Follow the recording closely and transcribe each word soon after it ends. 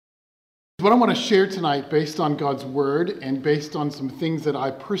What I want to share tonight, based on God's word and based on some things that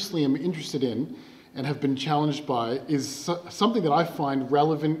I personally am interested in and have been challenged by, is something that I find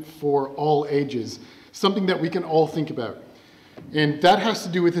relevant for all ages, something that we can all think about. And that has to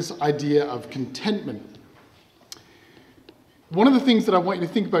do with this idea of contentment. One of the things that I want you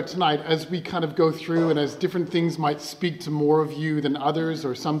to think about tonight as we kind of go through and as different things might speak to more of you than others,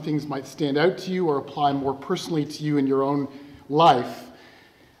 or some things might stand out to you or apply more personally to you in your own life,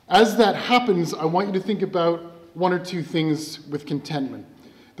 as that happens, I want you to think about one or two things with contentment.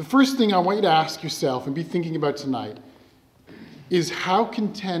 The first thing I want you to ask yourself and be thinking about tonight is, how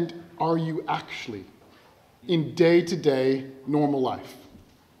content are you actually in day-to-day normal life?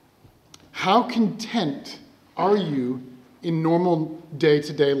 How content are you in normal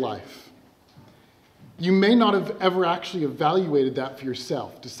day-to-day life? You may not have ever actually evaluated that for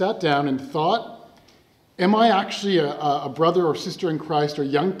yourself, to sat down and thought, am I actually a brother or sister in Christ or a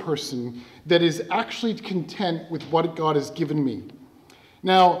young person that is actually content with what God has given me?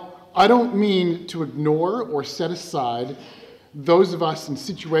 Now, I don't mean to ignore or set aside those of us in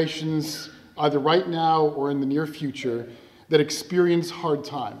situations, either right now or in the near future, that experience hard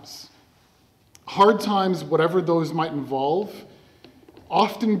times. Hard times, whatever those might involve,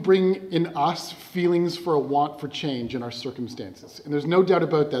 often bring in us feelings for a want for change in our circumstances. And there's no doubt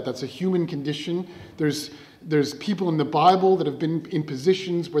about that. That's a human condition. There's people in the Bible that have been in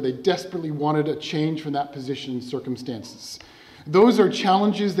positions where they desperately wanted a change from that position and circumstances. Those are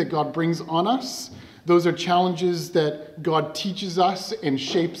challenges that God brings on us. Those are challenges that God teaches us and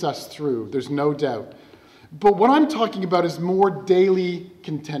shapes us through. There's no doubt. But what I'm talking about is more daily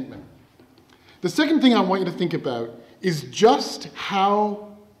contentment. The second thing I want you to think about is just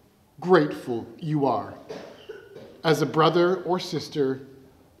how grateful you are as a brother or sister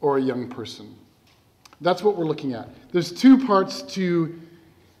or a young person. That's what we're looking at. There's two parts to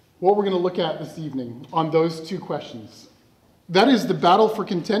what we're going to look at this evening on those two questions. That is the battle for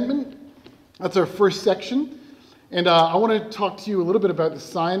contentment. That's our first section. And I want to talk to you a little bit about the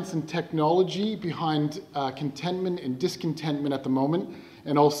science and technology behind contentment and discontentment at the moment,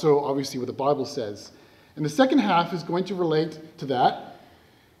 and also obviously what the Bible says. And the second half is going to relate to that,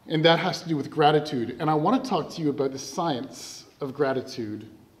 and that has to do with gratitude. And I want to talk to you about the science of gratitude,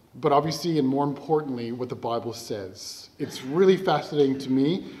 but obviously, and more importantly, what the Bible says. It's really fascinating to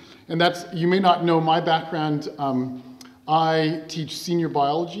me, and you may not know my background. I teach senior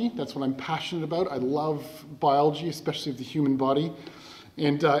biology. That's what I'm passionate about. I love biology, especially of the human body,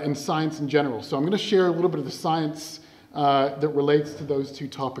 and science in general. So I'm going to share a little bit of the science that relates to those two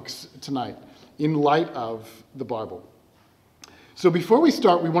topics tonight, in light of the Bible. So before we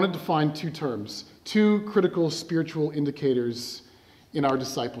start, we want to define two terms, two critical spiritual indicators in our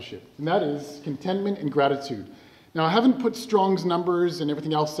discipleship, and that is contentment and gratitude. Now, I haven't put Strong's numbers and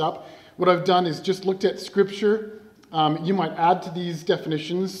everything else up. What I've done is just looked at Scripture. You might add to these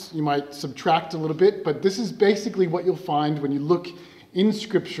definitions, you might subtract a little bit, but this is basically what you'll find when you look in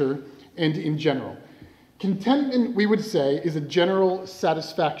Scripture and in general. Contentment, we would say, is a general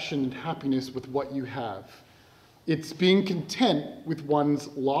satisfaction and happiness with what you have. It's being content with one's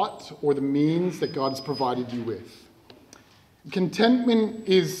lot or the means that God has provided you with. Contentment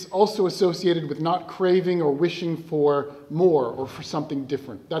is also associated with not craving or wishing for more or for something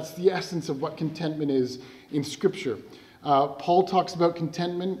different. That's the essence of what contentment is in Scripture. Paul talks about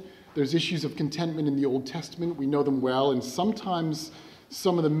contentment. There's issues of contentment in the Old Testament. We know them well, and sometimes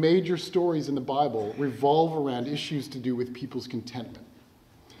some of the major stories in the Bible revolve around issues to do with people's contentment.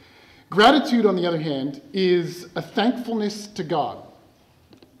 Gratitude, on the other hand, is a thankfulness to God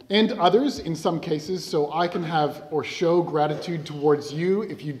and others in some cases, so I can have or show gratitude towards you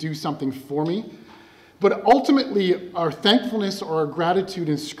if you do something for me. But ultimately, our thankfulness or our gratitude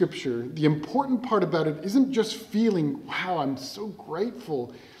in Scripture, the important part about it isn't just feeling, wow, I'm so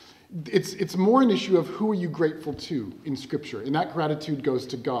grateful. It's more an issue of who are you grateful to in Scripture. And that gratitude goes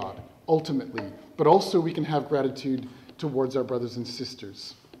to God, ultimately. But also we can have gratitude towards our brothers and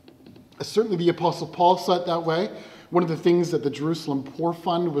sisters. Certainly the Apostle Paul saw it that way. One of the things that the Jerusalem Poor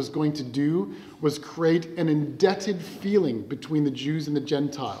Fund was going to do was create an indebted feeling between the Jews and the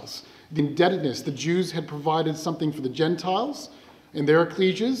Gentiles. The indebtedness, the Jews had provided something for the Gentiles in their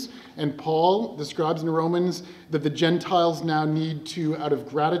ecclesias, and Paul describes in Romans that the Gentiles now need to, out of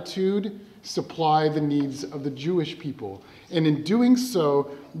gratitude, supply the needs of the Jewish people. And in doing so,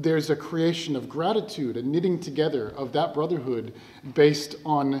 there's a creation of gratitude, a knitting together of that brotherhood based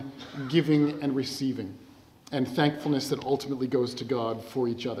on giving and receiving, and thankfulness that ultimately goes to God for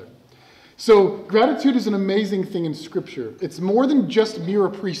each other. So gratitude is an amazing thing in Scripture. It's more than just mere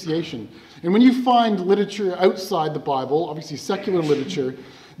appreciation. And when you find literature outside the Bible, obviously secular literature,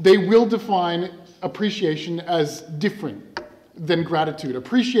 They will define appreciation as different than gratitude.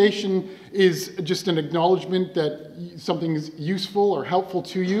 Appreciation is just an acknowledgement that something is useful or helpful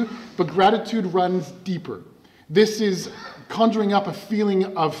to you, but gratitude runs deeper. This is conjuring up a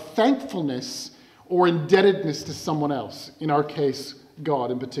feeling of thankfulness or indebtedness to someone else, in our case,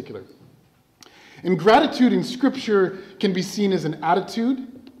 God in particular. And gratitude in Scripture can be seen as an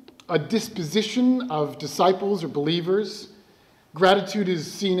attitude, a disposition of disciples or believers. Gratitude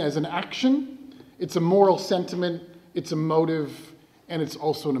is seen as an action. It's a moral sentiment, it's a motive, and it's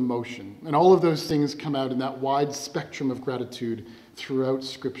also an emotion. And all of those things come out in that wide spectrum of gratitude throughout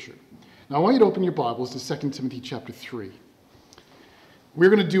Scripture. Now I want you to open your Bibles to 2 Timothy chapter 3. We're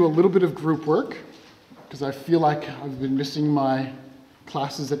going to do a little bit of group work, because I feel like I've been missing my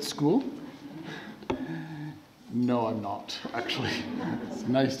classes at school. No, I'm not, actually. It's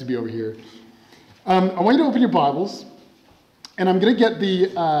nice to be over here. I want you to open your Bibles, and I'm going to get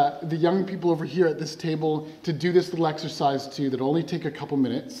the young people over here at this table to do this little exercise too that'll only take a couple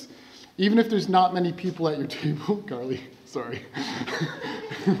minutes. Even if there's not many people at your table, Carly, sorry.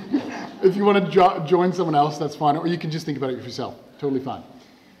 If you want to join someone else, that's fine, or you can just think about it yourself. Totally fine.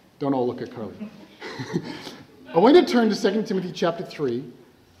 Don't all look at Carly. I want you to turn to 2 Timothy chapter 3,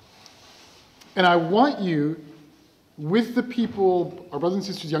 and I want you, with the people, our brothers and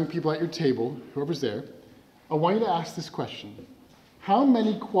sisters, young people at your table, whoever's there, I want you to ask this question. How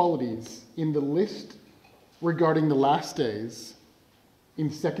many qualities in the list regarding the last days in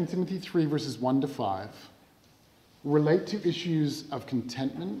 2 Timothy 3 verses 1 to 5 relate to issues of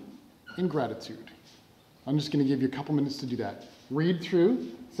contentment and gratitude? I'm just going to give you a couple minutes to do that. Read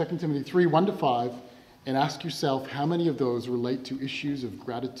through 2 Timothy 3, 1 to 5, and ask yourself how many of those relate to issues of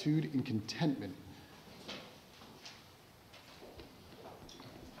gratitude and contentment.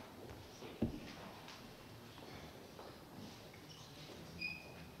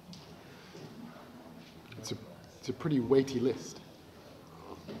 It's a pretty weighty list.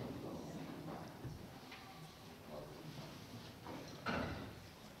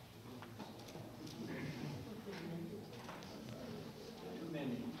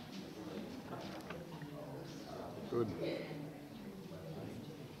 Good.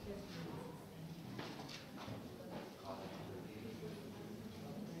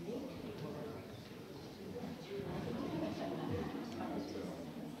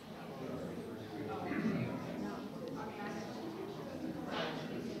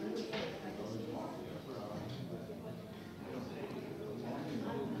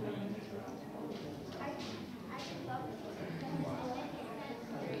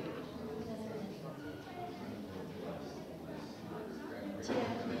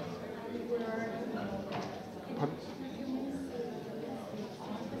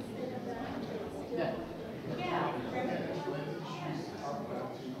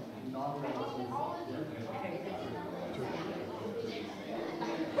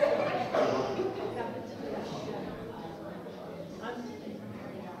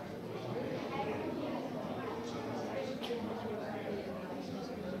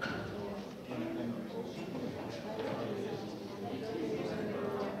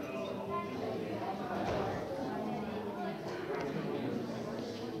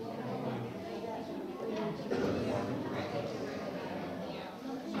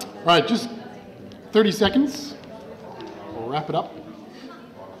 All right, just 30 seconds. We'll wrap it up.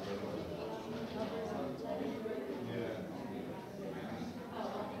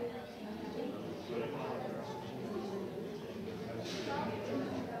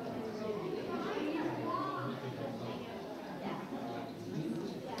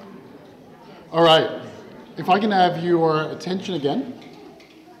 All right, if I can have your attention again,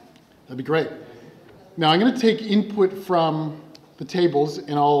 that'd be great. Now I'm going to take input from the tables,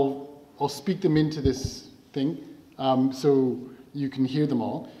 and I'll speak them into this thing so you can hear them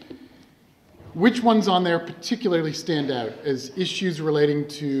all. Which ones on there particularly stand out as issues relating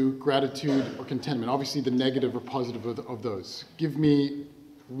to gratitude or contentment? Obviously the negative or positive of those. Give me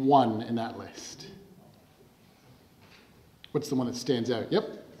one in that list. What's the one that stands out?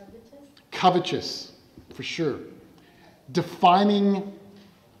 Yep. Covetous, for sure. Defining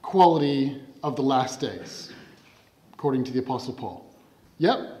quality of the last days, according to the Apostle Paul.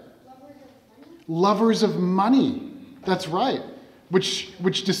 Yep. Lovers of money. That's right.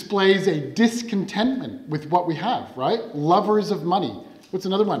 Which displays a discontentment with what we have, right? Lovers of money. What's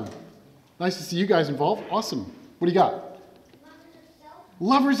another one? Nice to see you guys involved. Awesome. What do you got?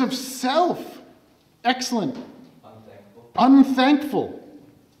 Lovers of self. Excellent. Unthankful.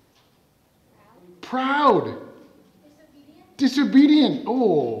 Proud. Disobedient.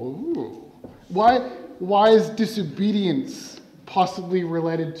 Oh. Why is disobedience possibly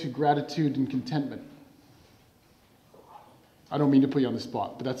related to gratitude and contentment? I don't mean to put you on the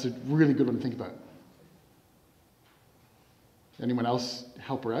spot, but that's a really good one to think about. Anyone else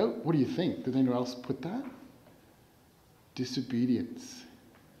help her out? What do you think? Did anyone else put that? Disobedience.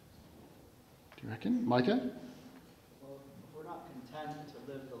 Do you reckon? Micah? Well, if we're not content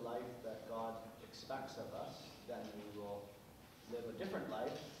to live the life that God expects of us, then we will live a different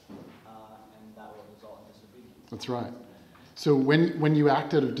life, and that will result in disobedience. That's right. So when you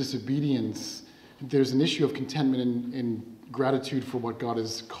act out of disobedience, there's an issue of contentment and gratitude for what God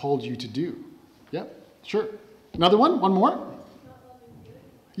has called you to do. Yep, sure. Another one? One more? Not loving good.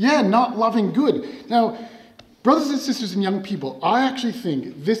 Yeah, not loving good. Now, brothers and sisters and young people, I actually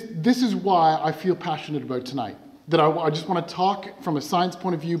think this is why I feel passionate about tonight. That I just want to talk from a science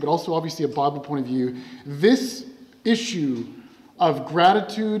point of view, but also obviously a Bible point of view. This issue of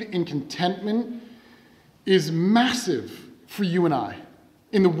gratitude and contentment is massive for you and I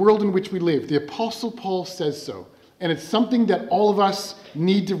in the world in which we live. The Apostle Paul says so. And it's something that all of us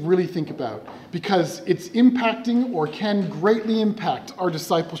need to really think about because it's impacting or can greatly impact our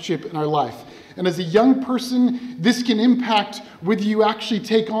discipleship in our life. And as a young person, this can impact whether you actually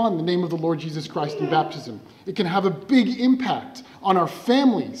take on the name of the Lord Jesus Christ in baptism. It can have a big impact on our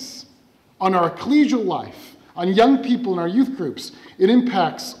families, on our ecclesial life, on young people in our youth groups. It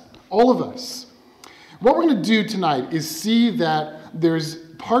impacts all of us. What we're going to do tonight is see that there's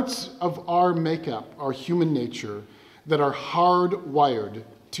parts of our makeup, our human nature, that are hardwired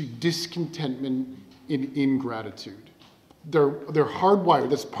to discontentment and ingratitude. They're hardwired.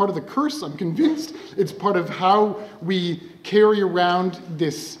 That's part of the curse, I'm convinced. It's part of how we carry around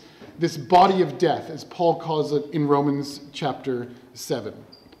this body of death, as Paul calls it in Romans chapter 7.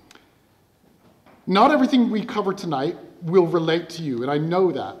 Not everything we cover tonight will relate to you, and I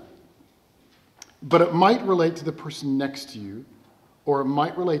know that. But it might relate to the person next to you, or it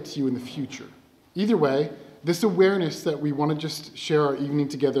might relate to you in the future. Either way, this awareness that we want to just share our evening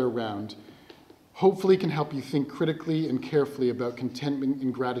together around hopefully can help you think critically and carefully about contentment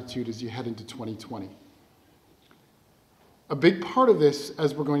and gratitude as you head into 2020. A big part of this,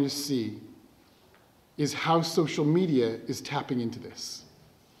 as we're going to see, is how social media is tapping into this.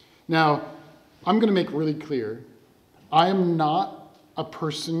 Now, I'm going to make really clear, I am not a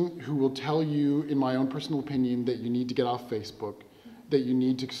person who will tell you, in my own personal opinion, that you need to get off Facebook, that you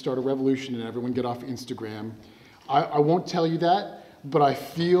need to start a revolution and everyone get off Instagram. I won't tell you that, but I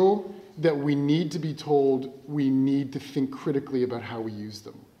feel that we need to be told we need to think critically about how we use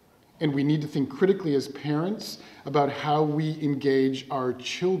them. And we need to think critically as parents about how we engage our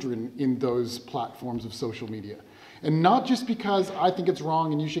children in those platforms of social media. And not just because I think it's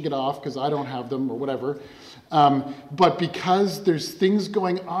wrong and you should get off because I don't have them or whatever, but because there's things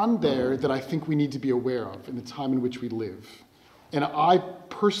going on there that I think we need to be aware of in the time in which we live. And I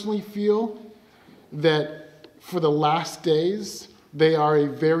personally feel that for the last days, they are a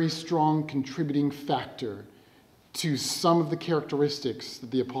very strong contributing factor to some of the characteristics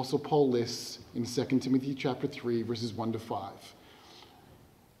that the Apostle Paul lists in 2 Timothy chapter 3, verses 1 to 5.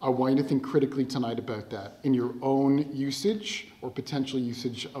 I want you to think critically tonight about that in your own usage or potential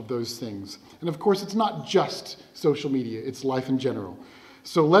usage of those things. And of course, it's not just social media, it's life in general.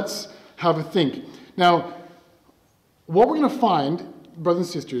 So let's have a think. Now, what we're going to find,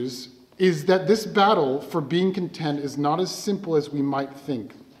 brothers and sisters, is that this battle for being content is not as simple as we might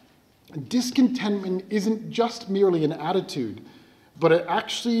think. Discontentment isn't just merely an attitude, but it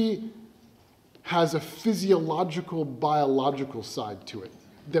actually has a physiological, biological side to it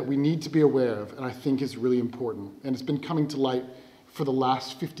that we need to be aware of, and I think is really important. And it's been coming to light for the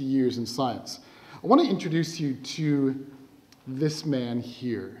last 50 years in science. I want to introduce you to this man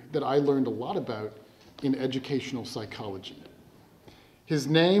here that I learned a lot about in educational psychology. His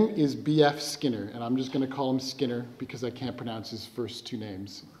name is B.F. Skinner, and I'm just going to call him Skinner because I can't pronounce his first two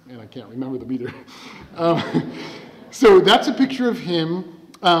names, and I can't remember them either. So that's a picture of him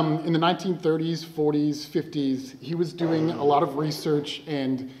in the 1930s, 40s, 50s. He was doing a lot of research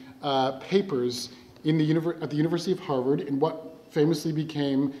and papers at the University of Harvard in what famously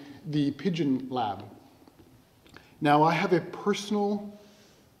became the Pigeon Lab. Now, I have a personal,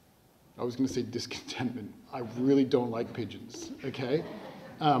 I was going to say discontentment. I really don't like pigeons, okay?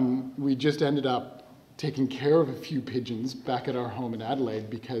 We just ended up taking care of a few pigeons back at our home in Adelaide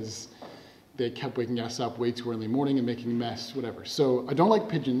because they kept waking us up way too early in the morning and making a mess, whatever. So I don't like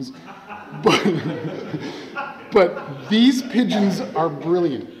pigeons, but these pigeons are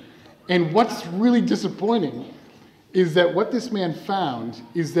brilliant. And what's really disappointing is that what this man found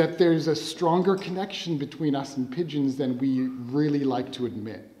is that there's a stronger connection between us and pigeons than we really like to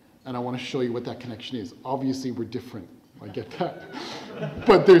admit. And I want to show you what that connection is. Obviously, we're different. I get that.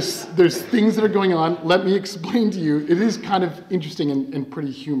 But there's things that are going on. Let me explain to you. It is kind of interesting and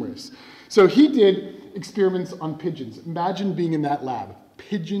pretty humorous. So he did experiments on pigeons. Imagine being in that lab.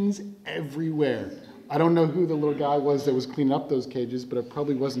 Pigeons everywhere. I don't know who the little guy was that was cleaning up those cages, but it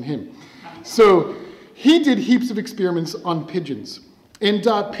probably wasn't him. So he did heaps of experiments on pigeons. And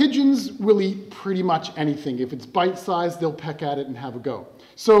pigeons will eat pretty much anything. If it's bite-sized, they'll peck at it and have a go.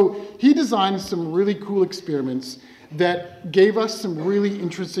 So he designed some really cool experiments that gave us some really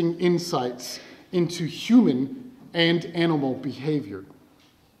interesting insights into human and animal behavior.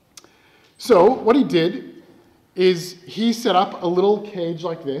 So what he did is he set up a little cage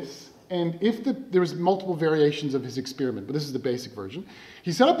like this, and there was multiple variations of his experiment, but this is the basic version.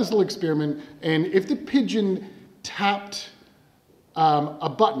 He set up this little experiment, and if the pigeon tapped a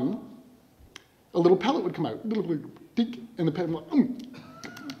button, a little pellet would come out, and the pigeon would go,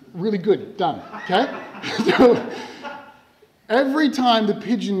 really good, done, okay? So every time the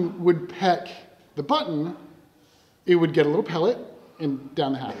pigeon would peck the button, it would get a little pellet and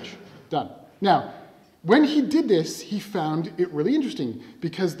down the hatch, done. Now, when he did this, he found it really interesting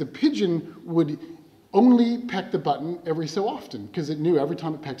because the pigeon would only peck the button every so often because it knew every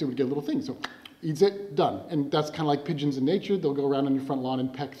time it pecked it would get a little thing. So eats it, done. And that's kind of like pigeons in nature. They'll go around on your front lawn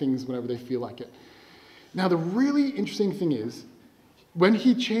and peck things whenever they feel like it. Now, the really interesting thing is, when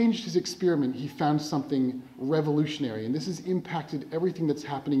he changed his experiment, he found something revolutionary, and this has impacted everything that's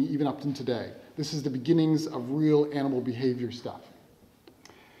happening even up to today. This is the beginnings of real animal behavior stuff.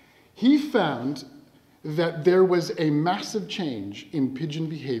 He found that there was a massive change in pigeon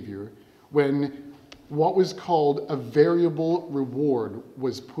behavior when what was called a variable reward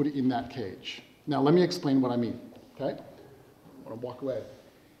was put in that cage. Now, let me explain what I mean, okay? I want to walk away.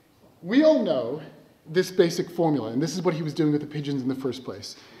 We all know this basic formula, and this is what he was doing with the pigeons in the first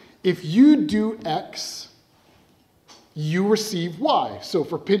place. If you do X, you receive Y. So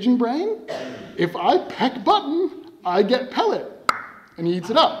for pigeon brain, if I peck button, I get pellet, and he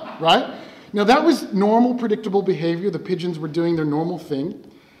eats it up, right? Now that was normal, predictable behavior. The pigeons were doing their normal thing,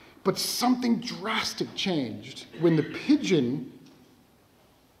 but something drastic changed when the pigeon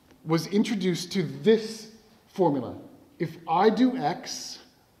was introduced to this formula. If I do X,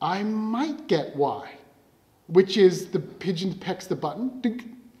 I might get Y, which is the pigeon pecks the button, dink,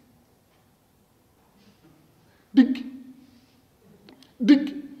 dink,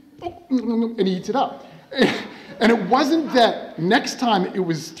 dink, and he eats it up. And it wasn't that next time it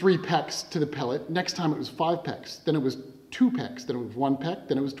was 3 pecks to the pellet, next time it was 5 pecks, then it was 2 pecks, then it was 1 peck,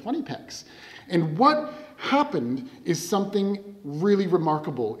 then it was 20 pecks. And what happened is something really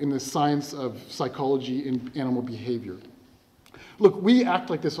remarkable in the science of psychology and animal behavior. Look, we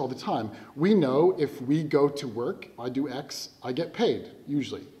act like this all the time. We know if we go to work, I do X, I get paid,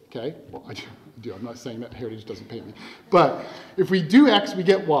 usually, okay? Well, I do. I'm not saying that Heritage doesn't pay me. But if we do X, we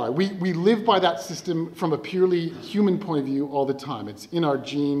get Y. We live by that system from a purely human point of view all the time. It's in our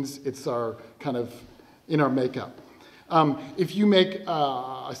genes. It's our kind of in our makeup. If you make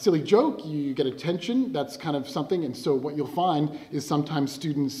a silly joke, you get attention. That's kind of something. And so what you'll find is sometimes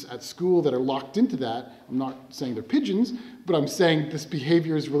students at school that are locked into that, I'm not saying they're pigeons, but I'm saying this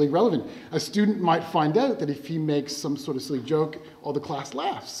behavior is really relevant. A student might find out that if he makes some sort of silly joke, all the class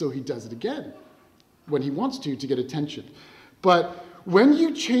laughs, so he does it again when he wants to get attention. But when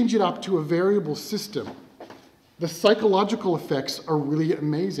you change it up to a variable system, the psychological effects are really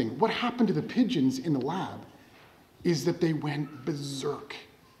amazing. What happened to the pigeons in the lab is that they went berserk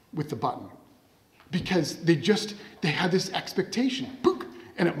with the button because they had this expectation. Book,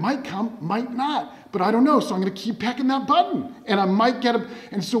 and it might come, might not, but I don't know, so I'm going to keep pecking that button, and I might get a...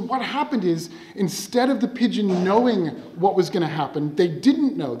 And so what happened is, instead of the pigeon knowing what was going to happen, they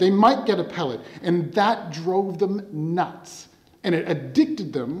didn't know. They might get a pellet, and that drove them nuts, and it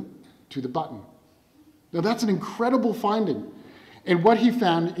addicted them to the button. Now that's an incredible finding. And what he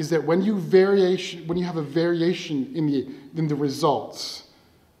found is that when you have a variation in the results,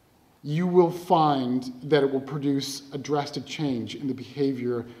 you will find that it will produce a drastic change in the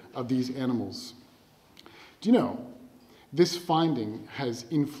behavior of these animals. Do you know, this finding has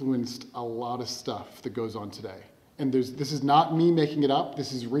influenced a lot of stuff that goes on today. And this is not me making it up.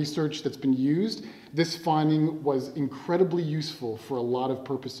 This is research that's been used. This finding was incredibly useful for a lot of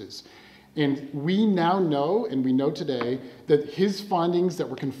purposes. And we now know, and we know today, that his findings that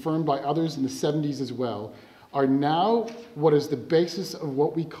were confirmed by others in the 70s as well, are now what is the basis of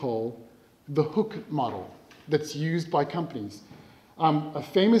what we call the Hook model that's used by companies. A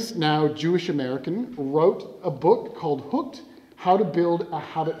famous now Jewish American wrote a book called Hooked, How to Build a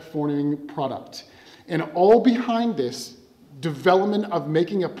Habit-Forming Product. And all behind this development of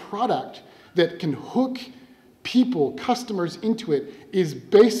making a product that can hook people, customers into it is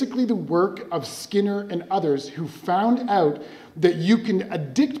basically the work of Skinner and others who found out that you can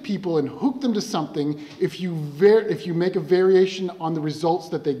addict people and hook them to something if you make a variation on the results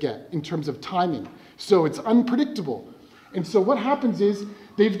that they get in terms of timing. So it's unpredictable. And so what happens is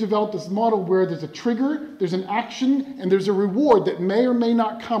they've developed this model where there's a trigger, there's an action, and there's a reward that may or may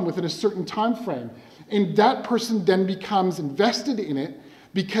not come within a certain time frame. And that person then becomes invested in it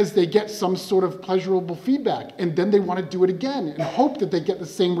because they get some sort of pleasurable feedback, and then they want to do it again and hope that they get the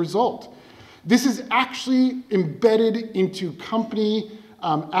same result. This is actually embedded into company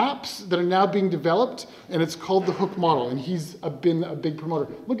apps that are now being developed, and it's called the Hook model, and he's been a big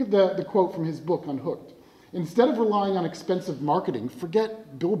promoter. Look at the quote from his book on Hooked. Instead of relying on expensive marketing,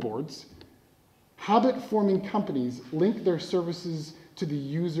 forget billboards. Habit-forming companies link their services to the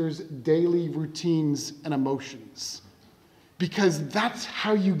user's daily routines and emotions, because that's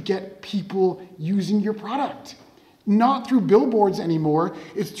how you get people using your product. Not through billboards anymore,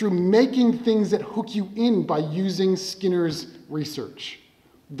 it's through making things that hook you in by using Skinner's research.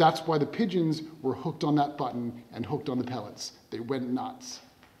 That's why the pigeons were hooked on that button and hooked on the pellets. They went nuts.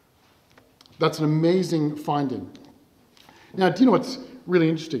 That's an amazing finding. Now, do you know what's really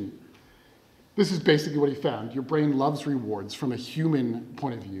interesting? This is basically what he found. Your brain loves rewards from a human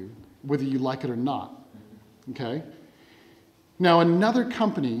point of view, whether you like it or not, okay? Now, another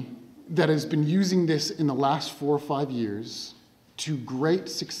company that has been using this in the last 4 or 5 years to great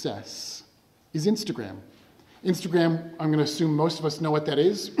success is Instagram. Instagram, I'm going to assume most of us know what that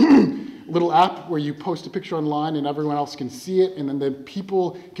is. Little app where you post a picture online and everyone else can see it, and then the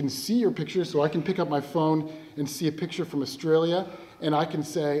people can see your picture, so I can pick up my phone and see a picture from Australia, and I can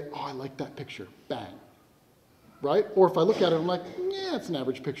say, oh, I like that picture, bang, right? Or if I look at it, I'm like, yeah, it's an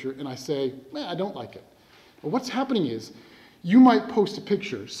average picture, and I say, I don't like it. But what's happening is, you might post a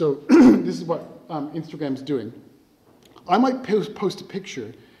picture. So this is what Instagram's doing. I might post a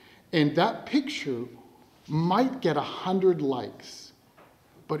picture, and that picture might get 100 likes.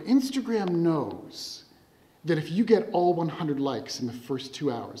 But Instagram knows that if you get all 100 likes in the first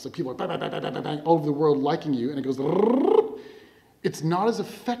 2 hours, like people are bang, bang, bang, bang, bang, bang, all over the world liking you, and it goes, it's not as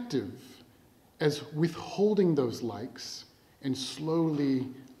effective as withholding those likes and slowly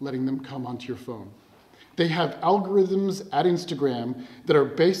letting them come onto your phone. They have algorithms at Instagram that are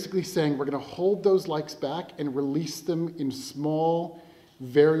basically saying we're going to hold those likes back and release them in small,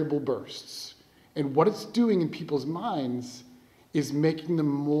 variable bursts. And what it's doing in people's minds is making them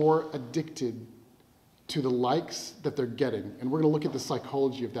more addicted to the likes that they're getting. And we're going to look at the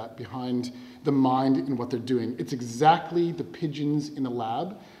psychology of that behind the mind and what they're doing. It's exactly the pigeons in the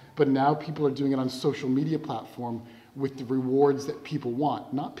lab, but now people are doing it on social media platform with the rewards that people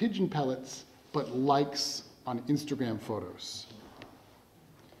want. Not pigeon pellets, but likes on Instagram photos.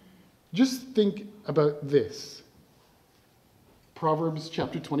 Just think about this. Proverbs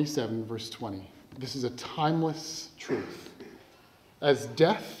chapter 27, verse 20. This is a timeless truth. As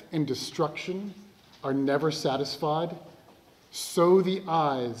death and destruction are never satisfied, so the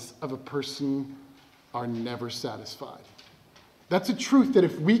eyes of a person are never satisfied. That's a truth that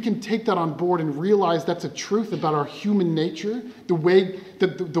if we can take that on board and realize that's a truth about our human nature, the way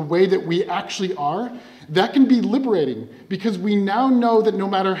that we actually are, that can be liberating, because we now know that no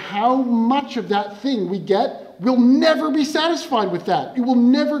matter how much of that thing we get, we'll never be satisfied with that. It will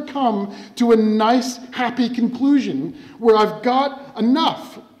never come to a nice, happy conclusion where I've got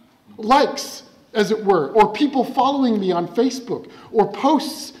enough likes, as it were, or people following me on Facebook, or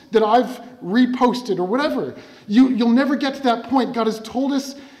posts that I've reposted, or whatever. You'll never get to that point. God has told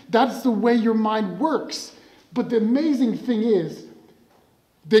us that's the way your mind works. But the amazing thing is,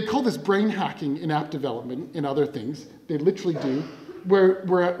 they call this brain hacking in app development and other things. They literally do.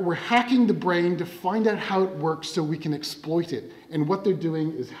 We're hacking the brain to find out how it works so we can exploit it. And what they're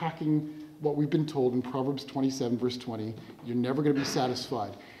doing is hacking what we've been told in Proverbs 27, verse 20. You're never going to be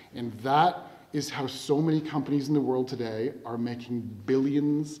satisfied. And that is how so many companies in the world today are making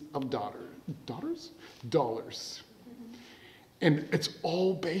billions of dollars. And it's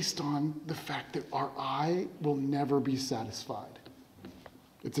all based on the fact that our eye will never be satisfied.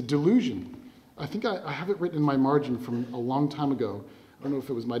 It's a delusion. I think I have it written in my margin from a long time ago. I don't know if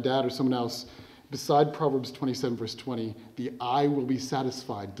it was my dad or someone else. Beside Proverbs 27, verse 20, the eye will be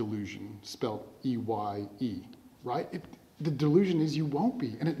satisfied delusion, spelled E-Y-E, right? The delusion is you won't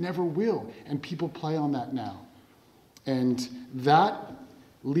be, and it never will. And people play on that now. And that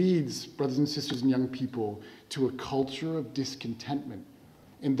leads, brothers and sisters and young people, to a culture of discontentment.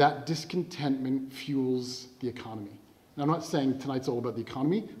 And that discontentment fuels the economy. Now, I'm not saying tonight's all about the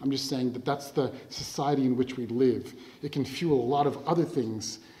economy. I'm just saying that that's the society in which we live. It can fuel a lot of other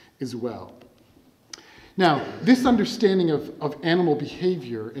things as well. Now, this understanding of animal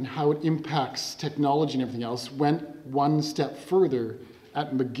behavior and how it impacts technology and everything else went one step further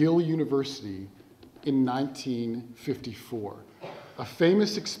at McGill University in 1954. A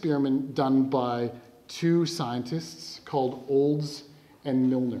famous experiment done by two scientists called Olds and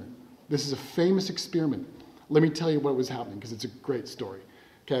Milner. This is a famous experiment. Let me tell you what was happening, because it's a great story.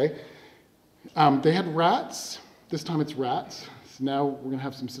 Okay? They had rats. This time it's rats. So now we're going to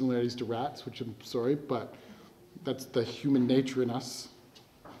have some similarities to rats, which I'm sorry, but that's the human nature in us.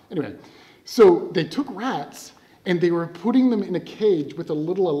 Anyway, so they took rats and they were putting them in a cage with a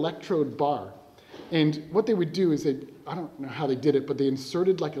little electrode bar. And what they would do is I don't know how they did it, but they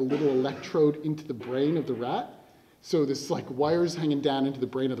inserted like a little electrode into the brain of the rat. So this like wires hanging down into the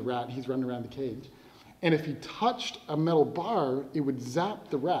brain of the rat, and he's running around the cage. And if he touched a metal bar, it would zap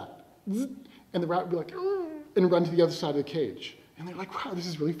the rat. And the rat would be like, and run to the other side of the cage. And they're like, wow, this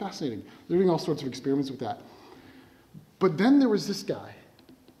is really fascinating. They're doing all sorts of experiments with that. But then there was this guy.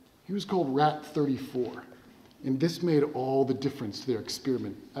 He was called Rat 34. And this made all the difference to their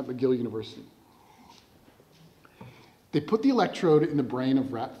experiment at McGill University. They put the electrode in the brain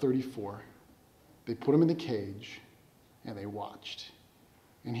of Rat 34. They put him in the cage, and they watched.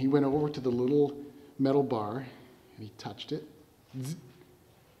 And he went over to the little metal bar, and he touched it.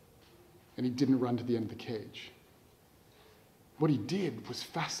 And he didn't run to the end of the cage. What he did was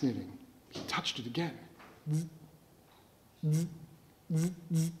fascinating. He touched it again.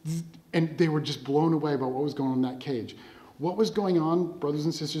 And they were just blown away by what was going on in that cage. What was going on, brothers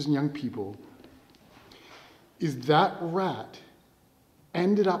and sisters and young people, is that rat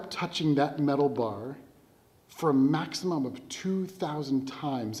ended up touching that metal bar for a maximum of 2,000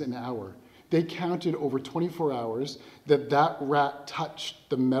 times an hour. They counted over 24 hours that rat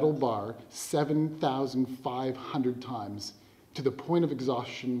touched the metal bar 7,500 times to the point of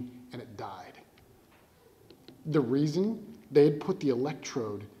exhaustion, and it died. The reason? They had put the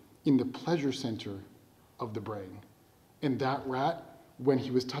electrode in the pleasure center of the brain. And that rat, when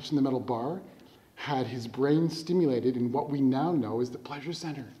he was touching the metal bar, had his brain stimulated in what we now know is the pleasure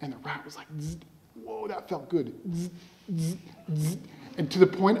center. And the rat was like, zzz, whoa, that felt good. Zzz, zzz, zzz. And to the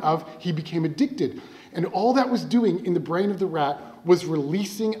point of he became addicted. And all that was doing in the brain of the rat was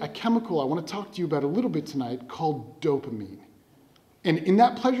releasing a chemical I want to talk to you about a little bit tonight called dopamine. And in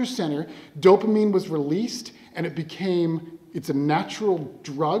that pleasure center, dopamine was released, and it's a natural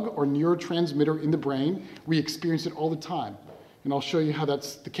drug or neurotransmitter in the brain. We experience it all the time. And I'll show you how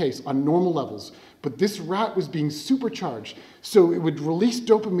that's the case on normal levels. But this rat was being supercharged. So it would release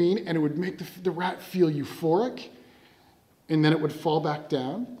dopamine, and it would make the rat feel euphoric, and then it would fall back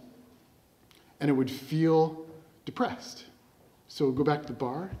down, and it would feel depressed. So it would go back to the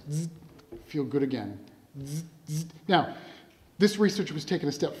bar, feel good again. Now, this research was taken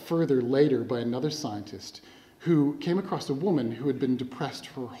a step further later by another scientist who came across a woman who had been depressed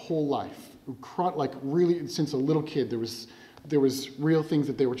her whole life. Like really, since a little kid, there was real things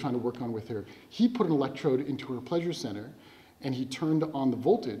that they were trying to work on with her. He put an electrode into her pleasure center, and he turned on the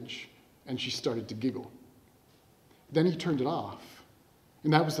voltage, and she started to giggle. Then he turned it off,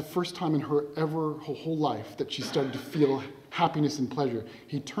 and that was the first time in her whole life that she started to feel happiness and pleasure.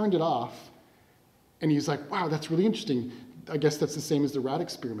 He turned it off, and he's like, wow, that's really interesting. I guess that's the same as the rat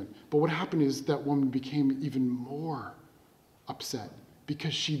experiment. But what happened is that woman became even more upset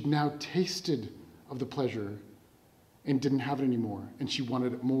because she'd now tasted of the pleasure and didn't have it anymore, and she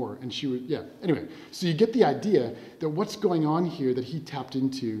wanted it more, and she would, yeah. Anyway, so you get the idea that what's going on here that he tapped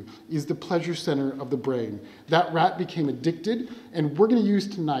into is the pleasure center of the brain. That rat became addicted, and we're going to use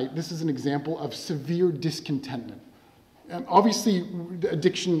tonight, this is an example of severe discontentment. Obviously,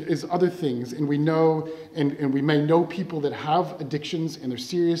 addiction is other things, and we know, and we may know people that have addictions, and they're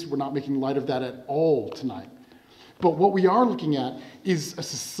serious. We're not making light of that at all tonight. But what we are looking at is a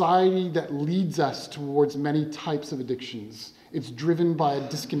society that leads us towards many types of addictions. It's driven by a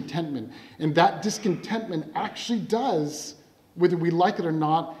discontentment, and that discontentment actually does, whether we like it or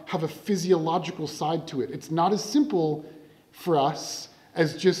not, have a physiological side to it. It's not as simple for us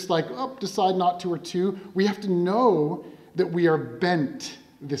as just like, oh, decide not to or to. We have to know that we are bent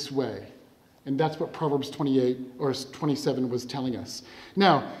this way. And that's what Proverbs 28 or 27 was telling us.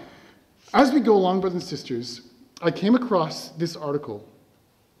 Now, as we go along, brothers and sisters, I came across this article,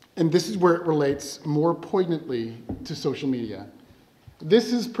 and this is where it relates more poignantly to social media.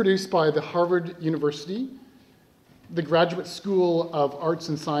 This is produced by the Harvard University, the Graduate School of Arts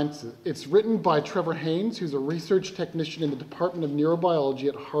and Sciences. It's written by Trevor Haynes, who's a research technician in the Department of Neurobiology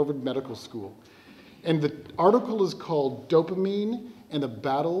at Harvard Medical School. And the article is called Dopamine and the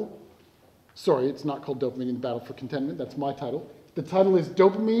Battle. Sorry, it's not called Dopamine and the Battle for Contentment. That's my title. The title is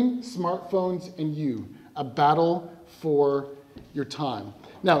Dopamine, Smartphones, and You, a battle for your time.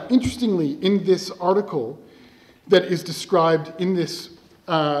 Now, interestingly, in this article that is described in this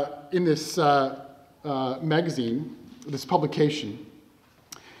magazine, this publication,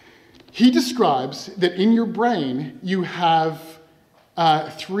 he describes that in your brain you have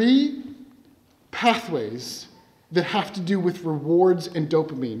 3 pathways that have to do with rewards and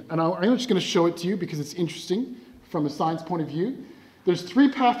dopamine. And I'm just going to show it to you because it's interesting from a science point of view. There's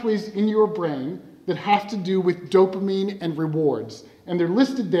 3 pathways in your brain that have to do with dopamine and rewards. And they're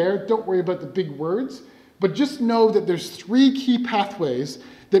listed there. Don't worry about the big words. But just know that there's 3 key pathways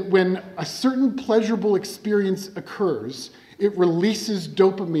that when a certain pleasurable experience occurs, it releases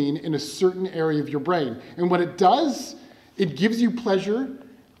dopamine in a certain area of your brain. And what it does, it gives you pleasure,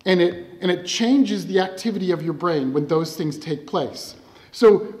 and it changes the activity of your brain when those things take place.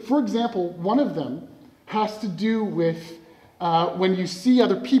 So, for example, one of them has to do with when you see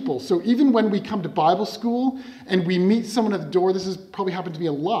other people. So even when we come to Bible school and we meet someone at the door, this has probably happened to me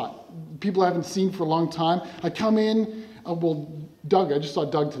a lot. People I haven't seen for a long time. I come in, Doug, I just saw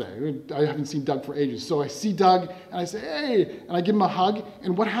Doug today. I haven't seen Doug for ages. So I see Doug and I say, hey, and I give him a hug.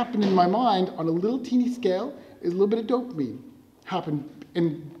 And what happened in my mind on a little teeny scale is a little bit of dopamine happened.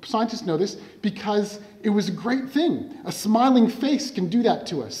 And scientists know this because it was a great thing. A smiling face can do that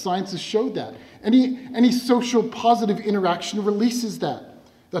to us. Science has showed that. Any social positive interaction releases that.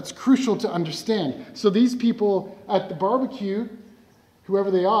 That's crucial to understand. So these people at the barbecue, whoever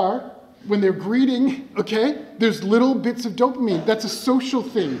they are, when they're greeting, okay, there's little bits of dopamine. That's a social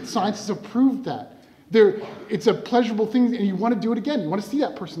thing. Scientists have proved that. It's a pleasurable thing, and you want to do it again. You want to see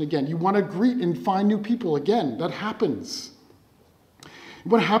that person again. You want to greet and find new people again. That happens.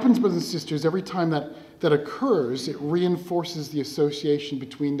 What happens, brothers and sisters, every time that occurs, it reinforces the association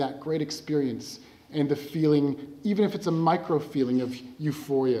between that great experience and the feeling, even if it's a micro feeling of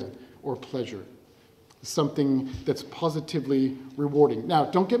euphoria or pleasure. Something that's positively rewarding. Now,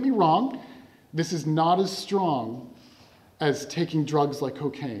 don't get me wrong, this is not as strong as taking drugs like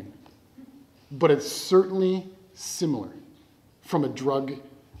cocaine, but it's certainly similar from a drug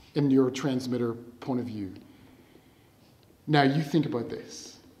and neurotransmitter point of view. Now, you think about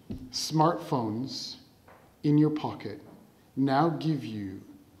this. Smartphones in your pocket now give you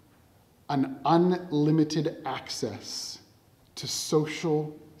an unlimited access to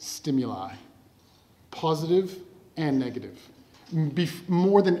social stimuli, positive and negative,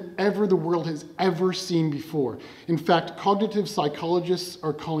 more than ever the world has ever seen before. In fact, cognitive psychologists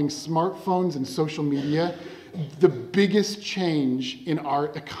are calling smartphones and social media the biggest change in our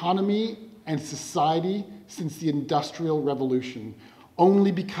economy and society since the Industrial Revolution,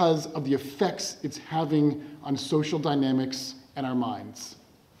 only because of the effects it's having on social dynamics and our minds.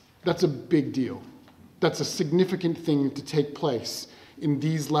 That's a big deal. That's a significant thing to take place in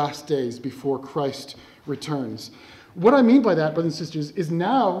these last days before Christ returns. What I mean by that, brothers and sisters, is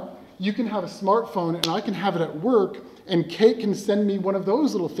now you can have a smartphone and I can have it at work, and Kate can send me one of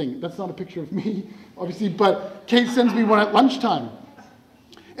those little things. That's not a picture of me, obviously, but Kate sends me one at lunchtime.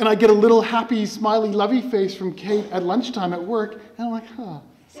 And I get a little happy, smiley, lovey face from Kate at lunchtime at work, and I'm like,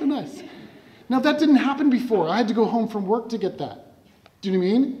 so nice. Now, that didn't happen before. I had to go home from work to get that. Do you know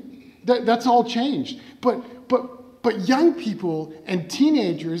what I mean? That's all changed. But young people and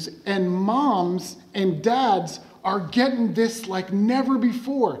teenagers and moms and dads are getting this like never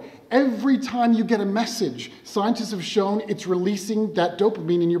before. Every time you get a message, scientists have shown it's releasing that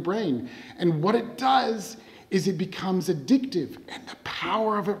dopamine in your brain. And what it does is it becomes addictive. And the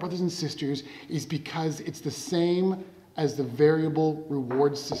power of it, brothers and sisters, is because it's the same as the variable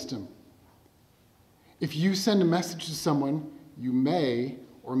reward system. If you send a message to someone, you may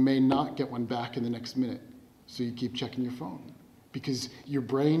or may not get one back in the next minute. So you keep checking your phone. Because your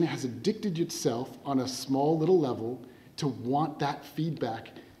brain has addicted itself on a small little level to want that feedback,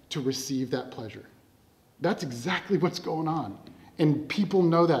 to receive that pleasure. That's exactly what's going on. And people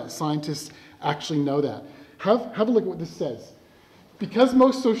know that. Scientists actually know that. Have a look at what this says. Because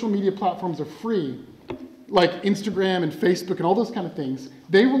most social media platforms are free, like Instagram and Facebook and all those kind of things,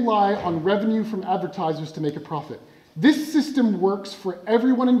 they rely on revenue from advertisers to make a profit. This system works for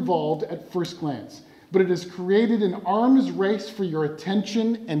everyone involved at first glance, but it has created an arms race for your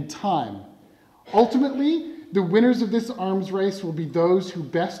attention and time. Ultimately, the winners of this arms race will be those who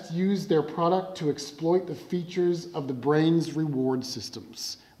best use their product to exploit the features of the brain's reward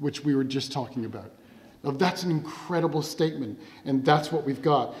systems, which we were just talking about. Now, that's an incredible statement, and that's what we've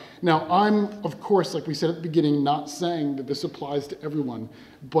got. Now, I'm, of course, like we said at the beginning, not saying that this applies to everyone,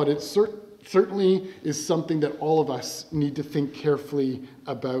 but it certainly is something that all of us need to think carefully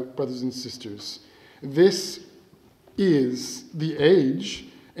about, brothers and sisters. This is the age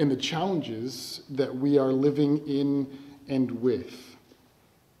and the challenges that we are living in and with.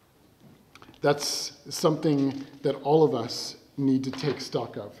 That's something that all of us need to take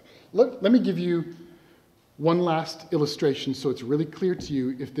stock of. Let me give you one last illustration so it's really clear to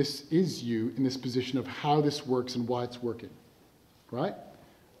you if this is you in this position of how this works and why it's working, right?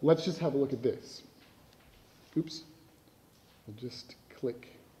 Let's just have a look at this. Oops. I'll just click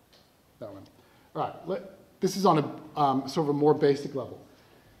that one. All right, this is on a sort of a more basic level.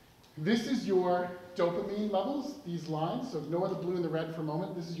 This is your dopamine levels, these lines. So ignore the blue and the red for a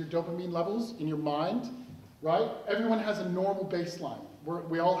moment. This is your dopamine levels in your mind, right? Everyone has a normal baseline.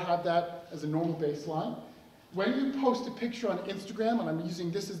 We all have that as a normal baseline. When you post a picture on Instagram, and I'm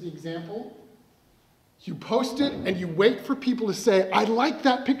using this as the example, you post it and you wait for people to say, I like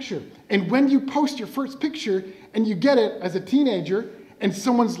that picture. And when you post your first picture and you get it as a teenager and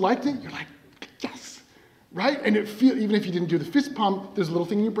someone's liked it, you're like, yes, right? And it even if you didn't do the fist pump, there's a little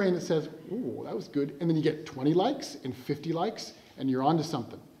thing in your brain that says, oh, that was good. And then you get 20 likes and 50 likes and you're onto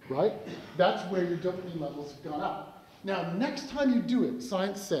something, right? That's where your dopamine levels have gone up. Now, next time you do it,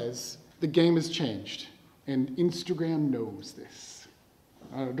 science says the game has changed. And Instagram knows this.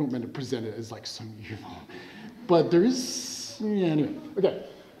 I don't mean to present it as like some evil, but there is, yeah, anyway. Okay,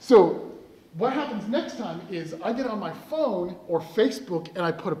 so what happens next time is I get on my phone or Facebook and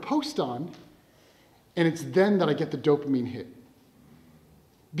I put a post on, and it's then that I get the dopamine hit.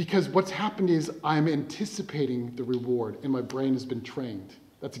 Because what's happened is I'm anticipating the reward and my brain has been trained.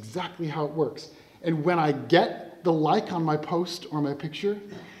 That's exactly how it works. And when I get the like on my post or my picture,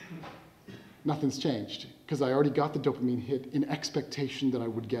 nothing's changed because I already got the dopamine hit in expectation that I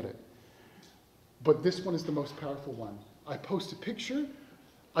would get it. But this one is the most powerful one. I post a picture,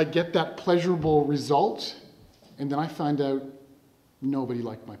 I get that pleasurable result, and then I find out nobody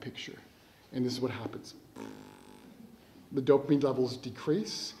liked my picture. And this is what happens. The dopamine levels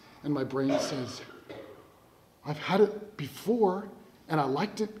decrease, and my brain says, I've had it before, and I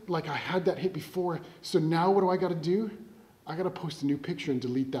liked it like I had that hit before, so now what do I got to do? I got to post a new picture and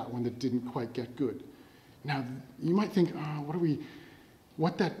delete that one that didn't quite get good. Now, you might think,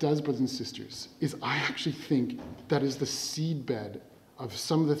 what that does, brothers and sisters, is I actually think that is the seedbed of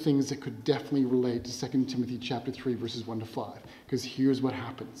some of the things that could definitely relate to 2 Timothy chapter 3, verses 1 to 5. Because here's what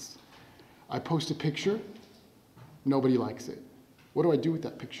happens. I post a picture, nobody likes it. What do I do with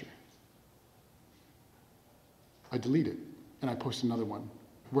that picture? I delete it, and I post another one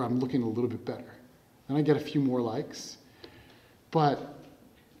where I'm looking a little bit better. Then I get a few more likes. But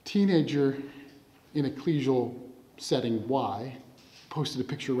teenager in ecclesial setting Y posted a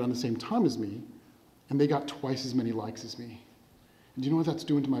picture around the same time as me, and they got twice as many likes as me. And do you know what that's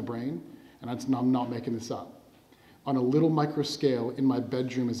doing to my brain? And I'm not making this up. On a little micro scale in my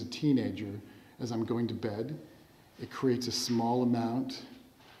bedroom as a teenager, as I'm going to bed, it creates a small amount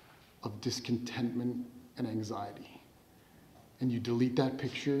of discontentment and anxiety. And you delete that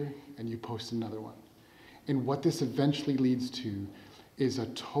picture and you post another one. And what this eventually leads to is a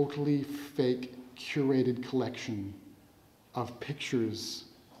totally fake, curated collection of pictures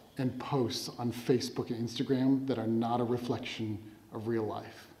and posts on Facebook and Instagram that are not a reflection of real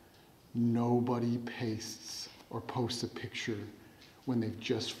life. Nobody pastes or posts a picture when they've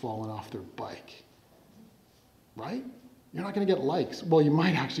just fallen off their bike, right? You're not going to get likes. Well, you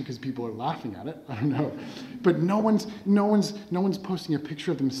might actually because people are laughing at it. I don't know. But no one's posting a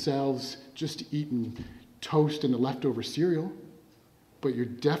picture of themselves just eating toast and the leftover cereal, but you're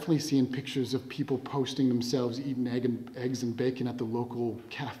definitely seeing pictures of people posting themselves eating eggs and bacon at the local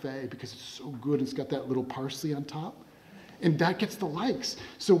cafe because it's so good and it's got that little parsley on top. And that gets the likes.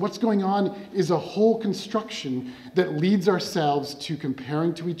 So what's going on is a whole construction that leads ourselves to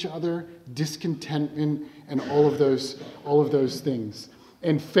comparing to each other, discontentment, and all of those things.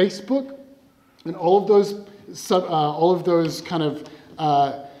 And Facebook and all of those kind of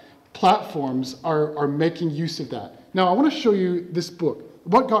platforms are making use of that. Now, I want to show you this book.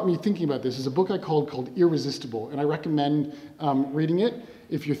 What got me thinking about this is a book I called Irresistible, and I recommend reading it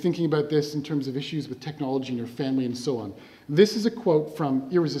if you're thinking about this in terms of issues with technology in your family and so on. This is a quote from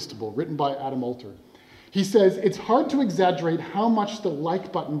Irresistible, written by Adam Alter. He says, "It's hard to exaggerate how much the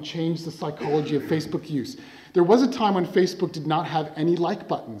like button changed the psychology of Facebook use. There was a time when Facebook did not have any like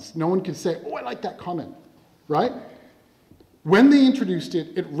buttons. No one could say, oh, I like that comment, right? When they introduced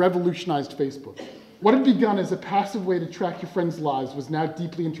it, it revolutionized Facebook. What had begun as a passive way to track your friends' lives was now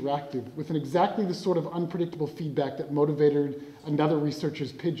deeply interactive, with exactly the sort of unpredictable feedback that motivated another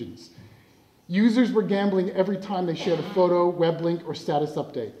researcher's pigeons. Users were gambling every time they shared a photo, web link, or status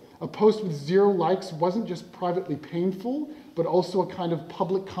update. A post with 0 likes wasn't just privately painful, but also a kind of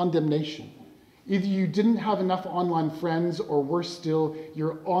public condemnation. Either you didn't have enough online friends, or worse still,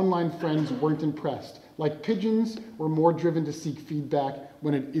 your online friends weren't impressed. Like pigeons, we're more driven to seek feedback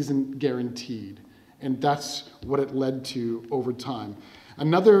when it isn't guaranteed. And that's what it led to over time.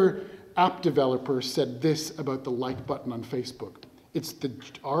 Another app developer said this about the like button on Facebook. It's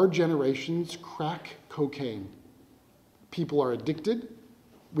our generation's crack cocaine. People are addicted.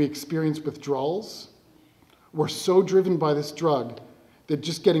 We experience withdrawals. We're so driven by this drug that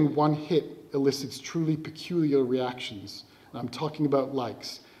just getting one hit elicits truly peculiar reactions. And I'm talking about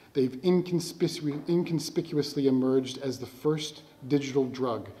likes. They've inconspicuously emerged as the first digital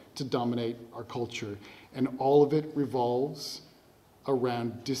drug to dominate our culture. And all of it revolves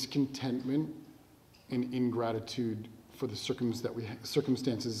around discontentment and ingratitude for the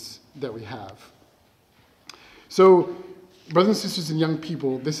circumstances that we have. So, brothers and sisters and young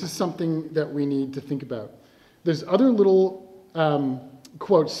people, this is something that we need to think about. There's other little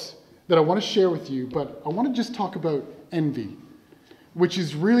quotes that I want to share with you, but I want to just talk about envy, which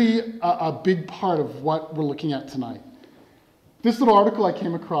is really a big part of what we're looking at tonight. This little article I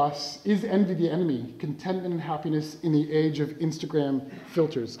came across, Is Envy the Enemy? Contentment and Happiness in the Age of Instagram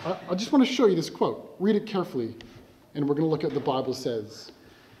Filters. I just want to show you this quote. Read it carefully, and we're going to look at what the Bible says.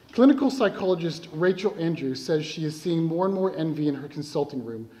 Clinical psychologist Rachel Andrews says she is seeing more and more envy in her consulting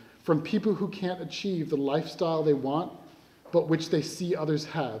room from people who can't achieve the lifestyle they want, but which they see others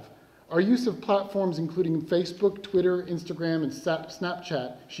have. Our use of platforms including Facebook, Twitter, Instagram, and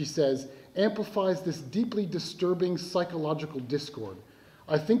Snapchat, she says, amplifies this deeply disturbing psychological discord.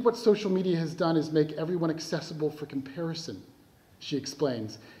 I think what social media has done is make everyone accessible for comparison, she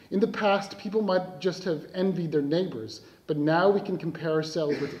explains. In the past, people might just have envied their neighbors, but now we can compare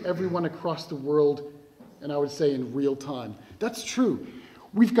ourselves with everyone across the world, and I would say in real time. That's true.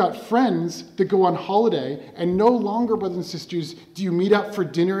 We've got friends that go on holiday, and no longer, brothers and sisters, do you meet up for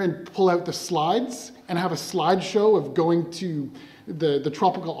dinner and pull out the slides and have a slideshow of going to the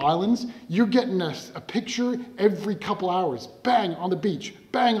tropical islands. You're getting a picture every couple hours. Bang, on the beach.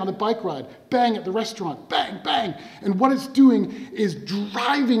 Bang, on the bike ride. Bang, at the restaurant. Bang, bang. And what it's doing is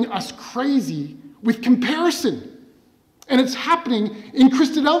driving us crazy with comparison. And it's happening in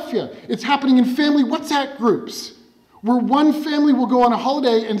Christadelphia. It's happening in family WhatsApp groups, where one family will go on a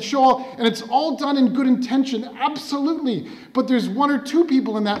holiday and and it's all done in good intention, absolutely. But there's one or two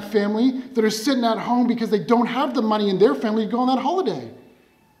people in that family that are sitting at home because they don't have the money in their family to go on that holiday.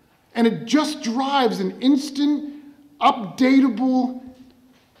 And it just drives an instant, updatable,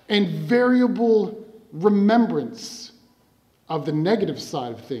 and variable remembrance of the negative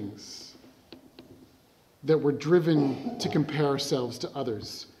side of things, that we're driven to compare ourselves to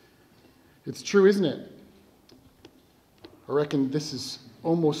others. It's true, isn't it? I reckon this is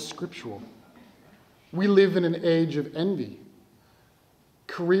almost scriptural. We live in an age of envy.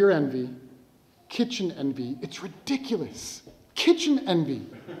 Career envy, kitchen envy. It's ridiculous. Kitchen envy.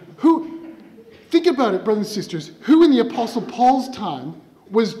 Think about it, brothers and sisters. Who in the Apostle Paul's time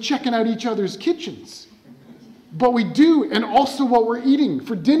was checking out each other's kitchens? But we do, and also what we're eating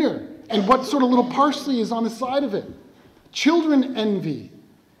for dinner, and what sort of little parsley is on the side of it. Children envy.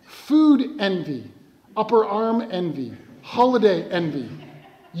 Food envy. Upper arm envy. Holiday envy.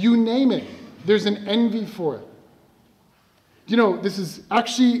 You name it. There's an envy for it. You know, this is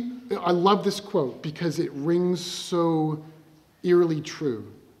actually, I love this quote because it rings so eerily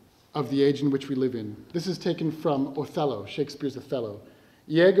true of the age in which we live in. This is taken from Othello, Shakespeare's Othello.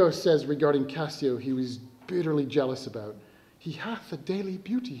 Iago says regarding Cassio, he was bitterly jealous about, he hath a daily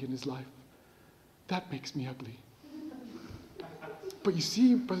beauty in his life. That makes me ugly. But you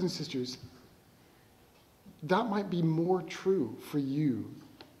see, brothers and sisters, that might be more true for you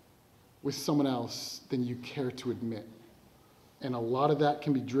with someone else than you care to admit. And a lot of that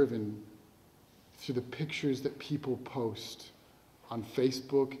can be driven through the pictures that people post on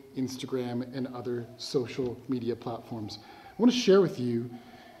Facebook, Instagram, and other social media platforms. I want to share with you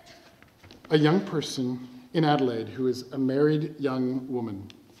a young person in Adelaide who is a married young woman.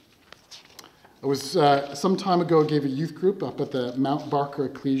 I was, some time ago, gave a youth group up at the Mount Barker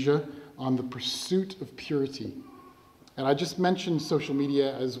Ecclesia on the pursuit of purity. And I just mentioned social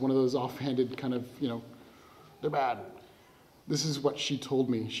media as one of those offhanded kind of, they're bad. This is what she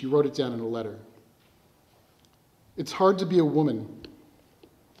told me. She wrote it down in a letter. It's hard to be a woman,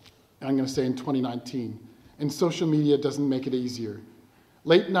 I'm going to say in 2019, and social media doesn't make it easier.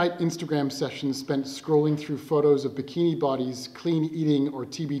 Late night Instagram sessions spent scrolling through photos of bikini bodies, clean eating, or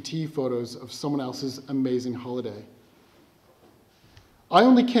TBT photos of someone else's amazing holiday. I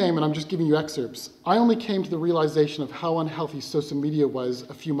only came, and I'm just giving you excerpts, I only came to the realization of how unhealthy social media was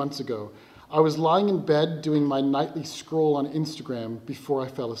a few months ago. I was lying in bed doing my nightly scroll on Instagram before I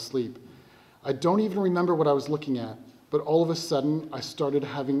fell asleep. I don't even remember what I was looking at, but all of a sudden I started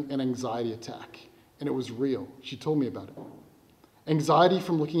having an anxiety attack, and it was real. She told me about it. Anxiety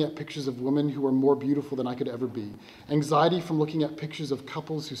from looking at pictures of women who are more beautiful than I could ever be. Anxiety from looking at pictures of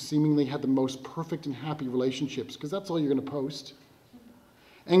couples who seemingly had the most perfect and happy relationships, because that's all you're going to post.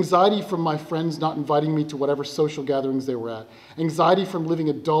 Anxiety from my friends not inviting me to whatever social gatherings they were at. Anxiety from living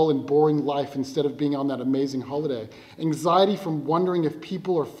a dull and boring life instead of being on that amazing holiday. Anxiety from wondering if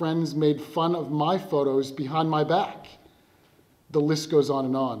people or friends made fun of my photos behind my back. The list goes on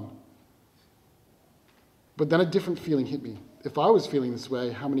and on. But then a different feeling hit me. If I was feeling this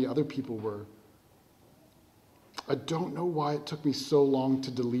way, how many other people were? I don't know why it took me so long to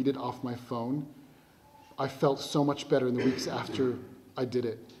delete it off my phone. I felt so much better in the weeks after I did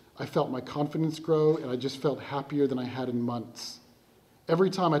it. I felt my confidence grow, and I just felt happier than I had in months. Every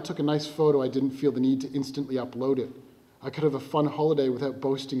time I took a nice photo, I didn't feel the need to instantly upload it. I could have a fun holiday without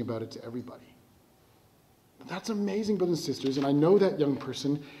boasting about it to everybody. That's amazing, brothers and sisters, and I know that young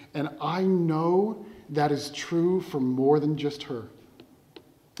person, and I know that is true for more than just her.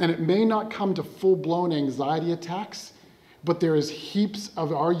 And it may not come to full-blown anxiety attacks, but there is heaps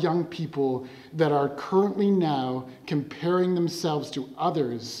of our young people that are currently now comparing themselves to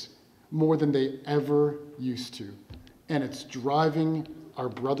others more than they ever used to. And it's driving our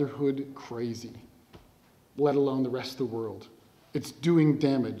brotherhood crazy, let alone the rest of the world. It's doing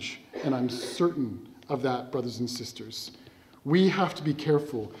damage, and I'm certain of that, brothers and sisters. We have to be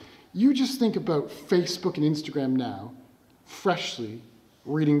careful. You just think about Facebook and Instagram now, freshly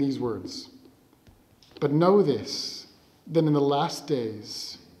reading these words. But know this, that in the last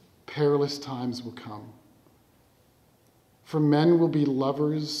days, perilous times will come. For men will be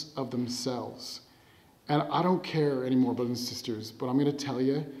lovers of themselves. And I don't care anymore, brothers and sisters, but I'm going to tell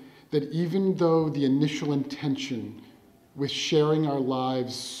you that even though the initial intention with sharing our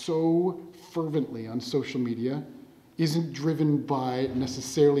lives so fervently on social media isn't driven by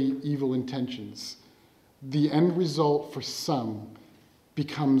necessarily evil intentions, the end result for some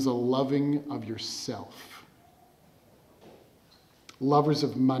becomes a loving of yourself. Lovers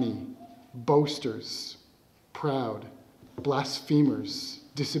of money, boasters, proud, blasphemers,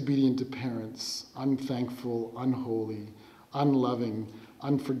 disobedient to parents, unthankful, unholy, unloving,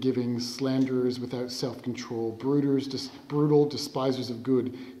 unforgiving, slanderers without self-control, brutal, despisers of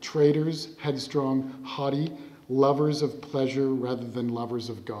good, traitors, headstrong, haughty, lovers of pleasure rather than lovers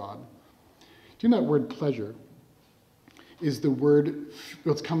of God. Do you know that word pleasure is the word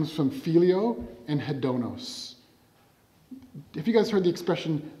that comes from phileo and hedonos. Have you guys heard the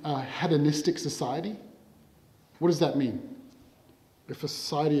expression hedonistic society? What does that mean? If a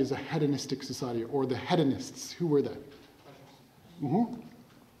society is a hedonistic society, or the hedonists, who were they?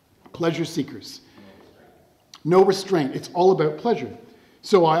 Pleasure seekers. No restraint. It's all about pleasure.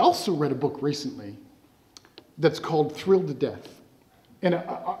 So I also read a book recently that's called Thrilled to Death. And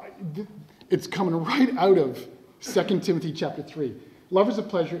it's coming right out of 2 Timothy chapter 3. Lovers of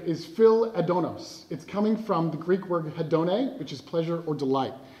pleasure is phil adonos. It's coming from the Greek word hedone, which is pleasure or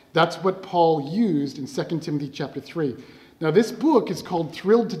delight. That's what Paul used in 2 Timothy chapter 3. Now this book is called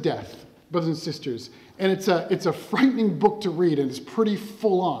Thrilled to Death, brothers and sisters. And it's a frightening book to read, and it's pretty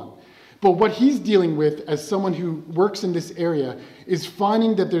full on. But what he's dealing with as someone who works in this area is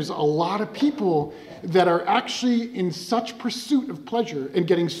finding that there's a lot of people that are actually in such pursuit of pleasure and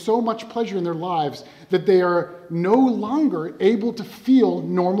getting so much pleasure in their lives that they are no longer able to feel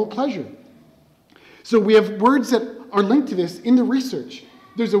normal pleasure. So we have words that are linked to this in the research.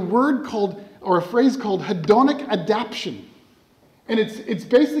 There's a word called, or a phrase called hedonic adaptation. And it's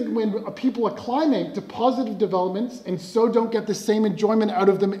basically when people acclimate to positive developments and so don't get the same enjoyment out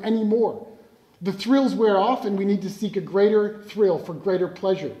of them anymore. The thrills wear off and we need to seek a greater thrill for greater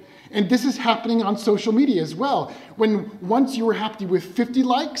pleasure. And this is happening on social media as well. When once you were happy with 50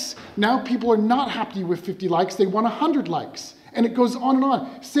 likes, now people are not happy with 50 likes, they want 100 likes. And it goes on and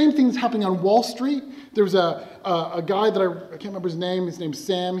on. Same thing's happening on Wall Street. There was a guy that I can't remember his name's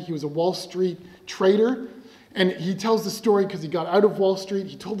Sam. He was a Wall Street trader. And he tells the story because he got out of Wall Street.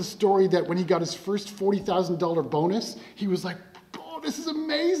 He told the story that when he got his first $40,000 bonus, he was like, oh, this is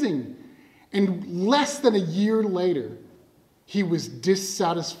amazing. And less than a year later, he was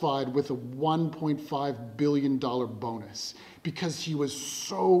dissatisfied with a $1.5 billion bonus because he was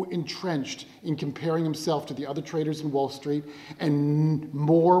so entrenched in comparing himself to the other traders in Wall Street, and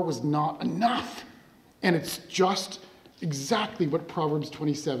more was not enough. And it's just exactly what Proverbs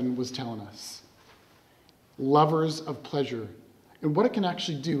 27 was telling us. Lovers of pleasure. And what it can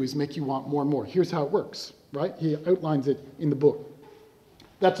actually do is make you want more and more. Here's how it works, right? He outlines it in the book.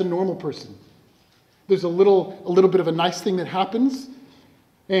 That's a normal person. There's a little bit of a nice thing that happens,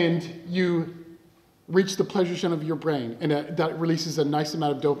 and you reach the pleasure center of your brain, and that releases a nice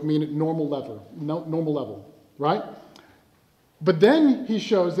amount of dopamine at normal level, right? But then he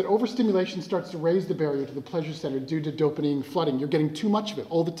shows that overstimulation starts to raise the barrier to the pleasure center due to dopamine flooding. You're getting too much of it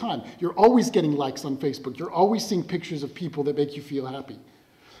all the time. You're always getting likes on Facebook. You're always seeing pictures of people that make you feel happy.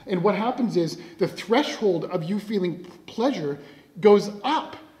 And what happens is the threshold of you feeling pleasure goes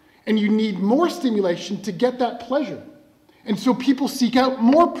up, and you need more stimulation to get that pleasure. And so people seek out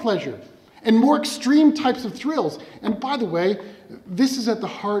more pleasure and more extreme types of thrills. And by the way, this is at the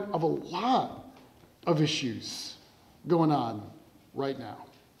heart of a lot of issues going on right now.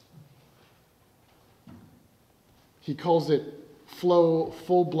 He calls it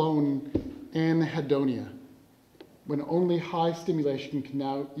full-blown anhedonia, when only high stimulation can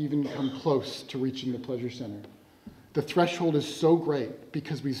now even come close to reaching the pleasure center. The threshold is so great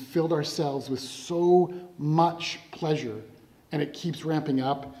because we've filled ourselves with so much pleasure, and it keeps ramping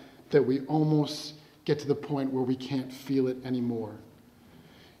up that we almost get to the point where we can't feel it anymore.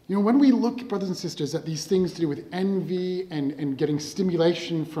 You know, when we look, brothers and sisters, at these things to do with envy and getting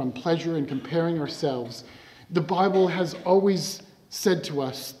stimulation from pleasure and comparing ourselves, the Bible has always said to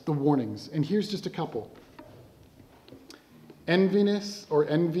us the warnings. And here's just a couple. Enviness or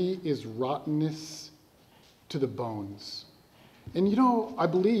envy is rottenness to the bones. And you know, I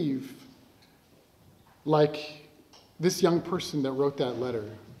believe, like this young person that wrote that letter,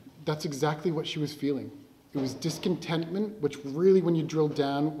 that's exactly what she was feeling. It was discontentment, which really, when you drill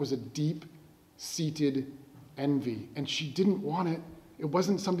down, was a deep-seated envy. And she didn't want it. It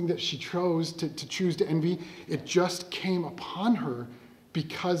wasn't something that she chose to choose to envy. It just came upon her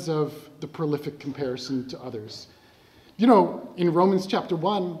because of the prolific comparison to others. You know, in Romans chapter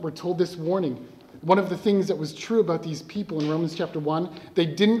 1, we're told this warning. One of the things that was true about these people in Romans chapter 1, they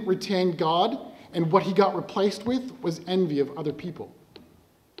didn't retain God, and what he got replaced with was envy of other people.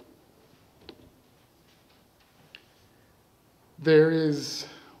 There is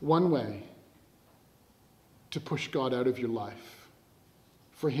one way to push God out of your life,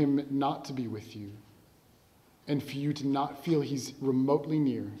 for him not to be with you, and for you to not feel he's remotely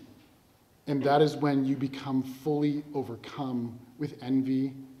near. And that is when you become fully overcome with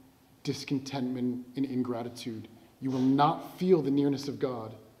envy, discontentment, and ingratitude. You will not feel the nearness of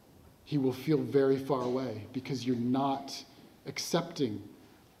God. He will feel very far away because you're not accepting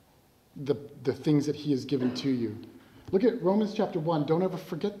the things that he has given to you. Look at Romans chapter 1. Don't ever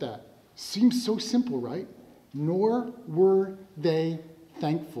forget that. Seems so simple, right? Nor were they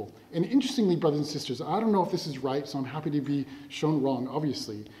thankful. And interestingly, brothers and sisters, I don't know if this is right, so I'm happy to be shown wrong,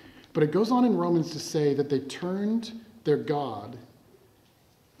 obviously. But it goes on in Romans to say that they turned their God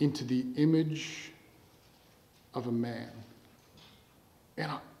into the image of a man.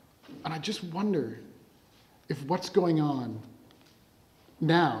 And I just wonder if what's going on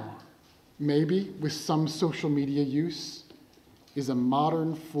now, maybe with some social media use, is a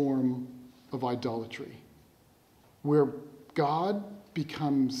modern form of idolatry, where God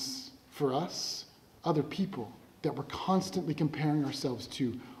becomes, for us, other people that we're constantly comparing ourselves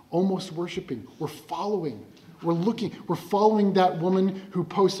to, almost worshiping. We're following. We're following that woman who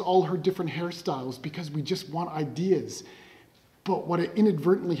posts all her different hairstyles because we just want ideas. But what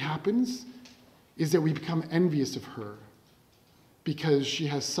inadvertently happens is that we become envious of her because she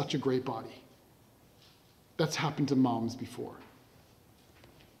has such a great body. That's happened to moms before.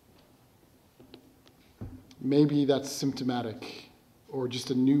 Maybe that's symptomatic or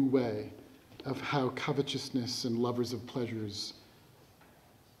just a new way of how covetousness and lovers of pleasures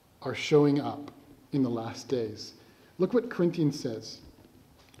are showing up in the last days. Look what Corinthians says.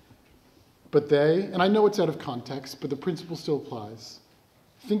 But they, and I know it's out of context, but the principle still applies.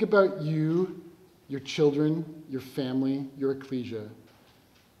 Think about you, your children, your family, your ecclesia.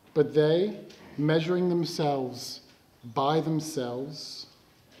 But they, measuring themselves by themselves,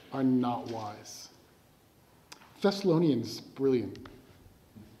 are not wise. Thessalonians, brilliant.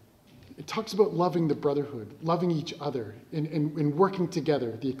 It talks about loving the brotherhood, loving each other, and working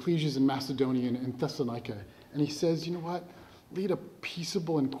together, the ecclesias in Macedonia and Thessalonica. And he says, you know what? Lead a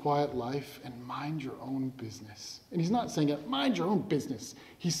peaceable and quiet life and mind your own business. And he's not saying, mind your own business.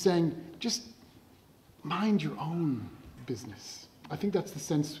 He's saying, just mind your own business. I think that's the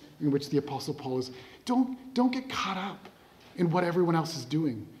sense in which the Apostle Paul is. Don't get caught up in what everyone else is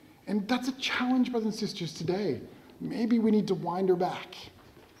doing. And that's a challenge, brothers and sisters, today. Maybe we need to wind her back.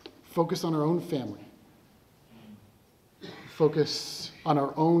 Focus on our own family. Focus on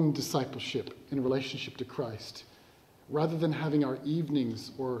our own discipleship in relationship to Christ. Rather than having our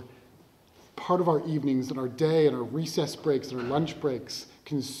evenings or part of our evenings and our day and our recess breaks and our lunch breaks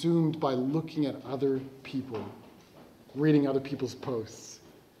consumed by looking at other people, reading other people's posts,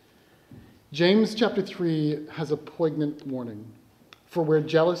 James chapter 3 has a poignant warning. For where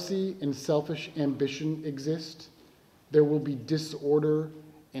jealousy and selfish ambition exist, there will be disorder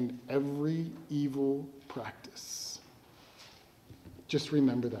and every evil practice. Just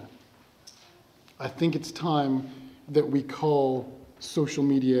remember that. I think it's time that we call social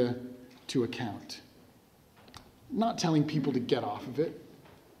media to account. Not telling people to get off of it,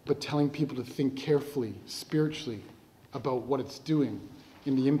 but telling people to think carefully, spiritually, about what it's doing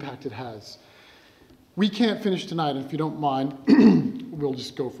and the impact it has. We can't finish tonight, and if you don't mind, we'll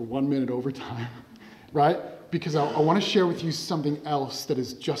just go for 1 minute overtime, right? Because I want to share with you something else that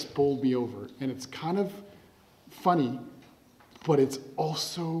has just bowled me over. And it's kind of funny, but it's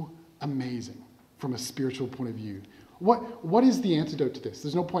also amazing from a spiritual point of view. What is the antidote to this?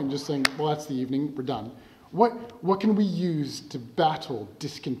 There's no point in just saying, well, that's the evening, we're done. What can we use to battle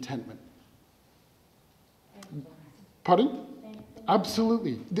discontentment? Pardon?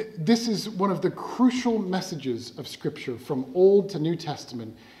 Absolutely. This is one of the crucial messages of Scripture from Old to New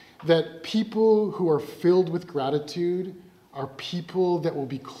Testament, that people who are filled with gratitude are people that will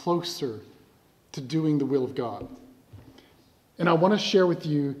be closer to doing the will of God. And I want to share with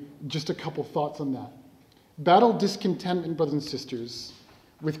you just a couple thoughts on that. Battle discontentment, brothers and sisters,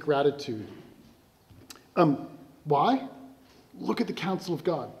 with gratitude. Why? Look at the counsel of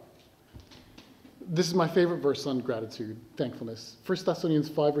God. This is my favorite verse on gratitude, thankfulness. 1 Thessalonians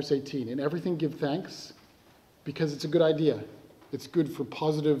 5, verse 18. In everything give thanks, because it's a good idea. It's good for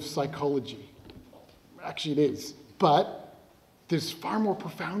positive psychology. Actually, it is. But there's far more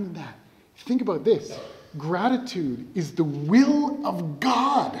profound than that. Think about this. Gratitude is the will of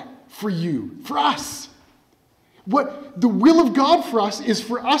God for you, for us. What the will of God for us is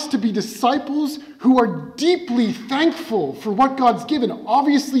for us to be disciples who are deeply thankful for what God's given.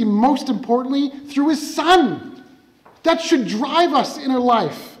 Obviously, most importantly, through His Son. That should drive us in our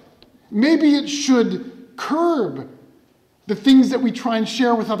life. Maybe it should curb the things that we try and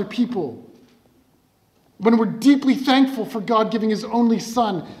share with other people. When we're deeply thankful for God giving His only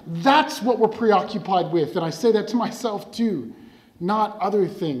Son, that's what we're preoccupied with. And I say that to myself too, not other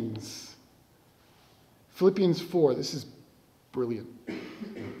things. Philippians 4, this is brilliant.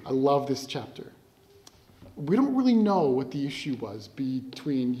 I love this chapter. We don't really know what the issue was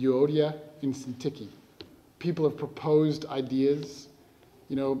between Euodia and Syntyche. People have proposed ideas.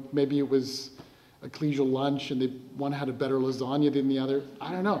 Maybe it was ecclesial lunch and one had a better lasagna than the other.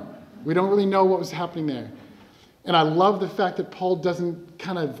 I don't know. We don't really know what was happening there. And I love the fact that Paul doesn't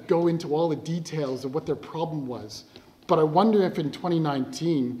kind of go into all the details of what their problem was. But I wonder if in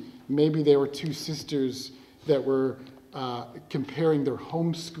 2019, maybe there were two sisters that were comparing their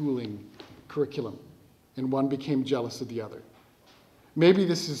homeschooling curriculum, and one became jealous of the other. Maybe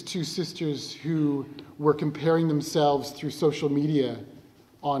this is two sisters who were comparing themselves through social media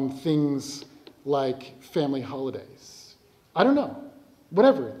on things like family holidays. I don't know.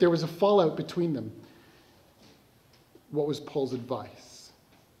 Whatever. There was a fallout between them. What was Paul's advice?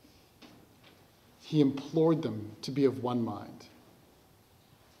 He implored them to be of one mind.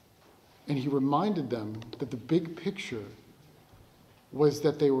 And he reminded them that the big picture was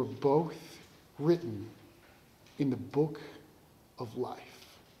that they were both written in the book of life.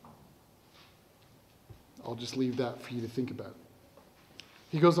 I'll just leave that for you to think about.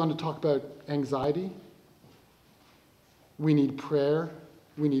 He goes on to talk about anxiety. We need prayer,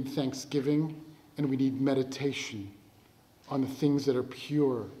 we need thanksgiving, and we need meditation on the things that are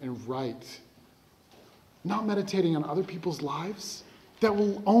pure and right. Not meditating on other people's lives. That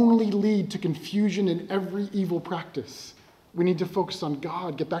will only lead to confusion and every evil practice. We need to focus on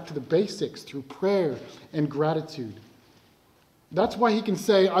God, get back to the basics through prayer and gratitude. That's why he can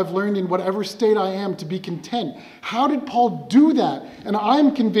say, I've learned in whatever state I am to be content. How did Paul do that? And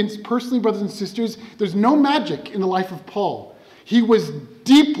I'm convinced personally, brothers and sisters, there's no magic in the life of Paul. He was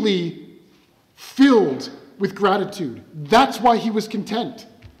deeply filled with gratitude. That's why he was content.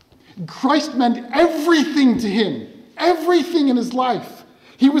 Christ meant everything to him. Everything in his life.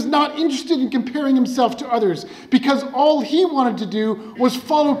 He was not interested in comparing himself to others because all he wanted to do was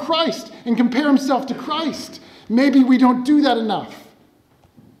follow Christ and compare himself to Christ. Maybe we don't do that enough.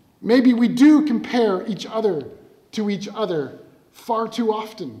 Maybe we do compare each other to each other far too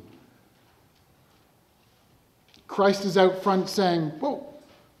often. Christ is out front saying, whoa,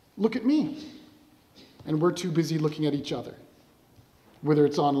 look at me. And we're too busy looking at each other, whether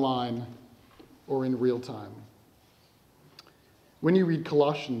it's online or in real time. When you read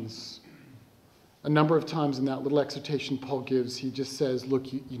Colossians, a number of times in that little exhortation Paul gives, he just says,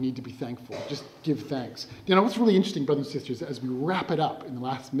 look, you need to be thankful. Just give thanks. You know what's really interesting, brothers and sisters, as we wrap it up in the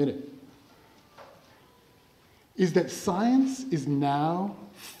last minute, is that science is now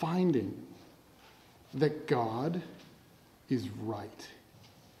finding that God is right.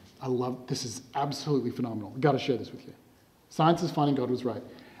 This is absolutely phenomenal. I've got to share this with you. Science is finding God was right.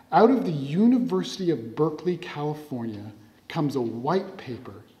 Out of the University of Berkeley, California, comes a white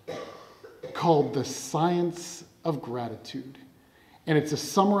paper called The Science of Gratitude. And it's a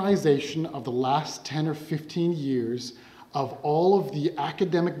summarization of the last 10 or 15 years of all of the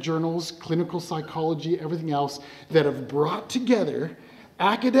academic journals, clinical psychology, everything else, that have brought together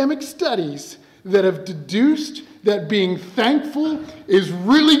academic studies that have deduced that being thankful is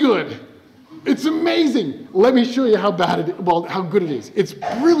really good. It's amazing. Let me show you how good it is. It's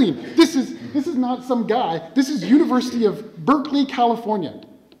brilliant. This is not some guy. This is University of Berkeley, California.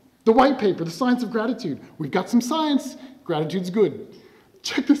 The white paper, The Science of Gratitude. We've got some science. Gratitude's good.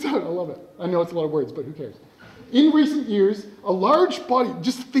 Check this out. I love it. I know it's a lot of words, but who cares? In recent years, a large body,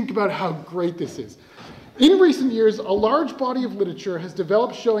 just think about how great this is. In recent years, a large body of literature has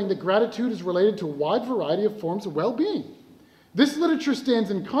developed showing that gratitude is related to a wide variety of forms of well-being. This literature stands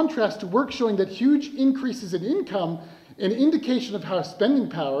in contrast to work showing that huge increases in income, an indication of how spending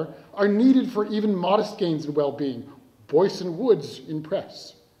power, are needed for even modest gains in well-being. Boyce and Woods in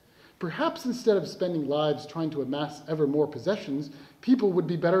press. Perhaps instead of spending lives trying to amass ever more possessions, people would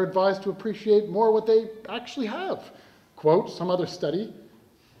be better advised to appreciate more what they actually have. Quote, some other study,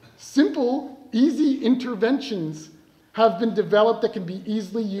 simple, easy interventions have been developed that can be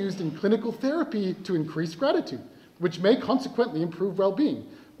easily used in clinical therapy to increase gratitude, which may consequently improve well-being.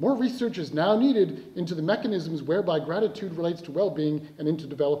 More research is now needed into the mechanisms whereby gratitude relates to well-being and into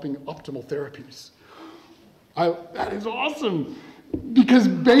developing optimal therapies. That is awesome, because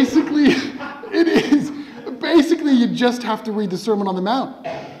basically you just have to read the Sermon on the Mount,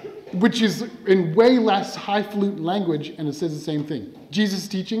 which is in way less highfalutin language, and it says the same thing. Jesus'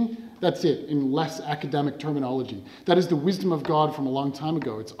 teaching, that's it, in less academic terminology. That is the wisdom of God from a long time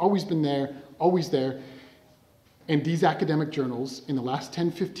ago. It's always been there, always there. And these academic journals, in the last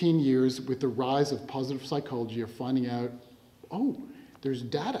 10, 15 years, with the rise of positive psychology, are finding out, there's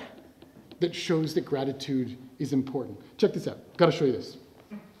data that shows that gratitude is important. Check this out. Got to show you this.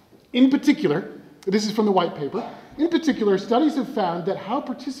 In particular, this is from the white paper. In particular, studies have found that how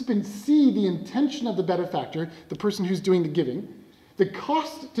participants see the intention of the benefactor, the person who's doing the giving, the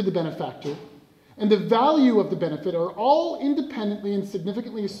cost to the benefactor, and the value of the benefit are all independently and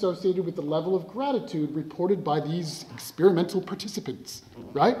significantly associated with the level of gratitude reported by these experimental participants,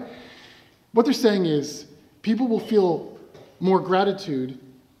 right? What they're saying is people will feel more gratitude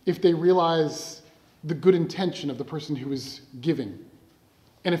if they realize the good intention of the person who is giving,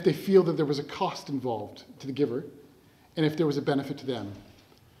 and if they feel that there was a cost involved to the giver, and if there was a benefit to them.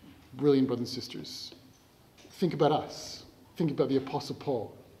 Brilliant brothers and sisters. Think about us. Think about the Apostle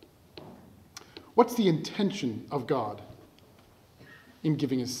Paul. What's the intention of God in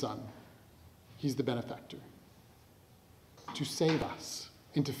giving his son? He's the benefactor. To save us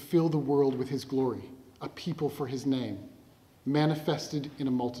and to fill the world with his glory, a people for his name, manifested in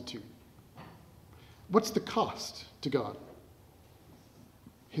a multitude. What's the cost to God?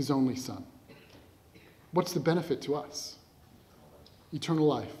 His only son. What's the benefit to us? Eternal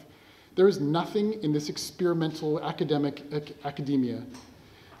life. There is nothing in this experimental academia.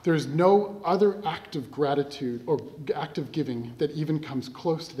 There is no other act of gratitude or act of giving that even comes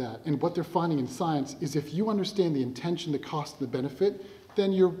close to that. And what they're finding in science is if you understand the intention, the cost, and the benefit,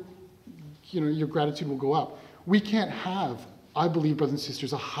 then your gratitude will go up. We can't have, I believe, brothers and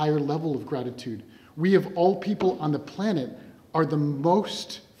sisters, a higher level of gratitude. We, of all people on the planet, are the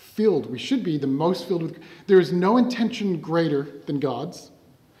most filled. We should be the most filled with. There is no intention greater than God's.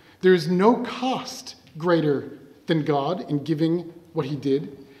 There is no cost greater than God in giving what he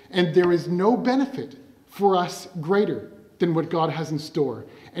did. And there is no benefit for us greater than what God has in store.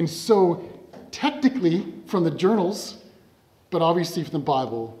 And so, technically, from the journals, but obviously from the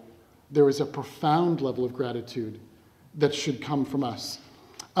Bible, there is a profound level of gratitude that should come from us.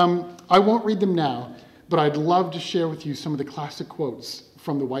 I won't read them now, but I'd love to share with you some of the classic quotes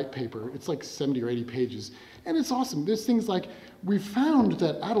from the white paper. It's like 70 or 80 pages. And it's awesome. There's things like, we found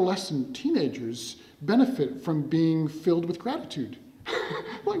that adolescent teenagers benefit from being filled with gratitude.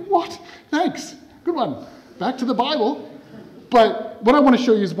 Like, what? Thanks. Good one. Back to the Bible. But what I want to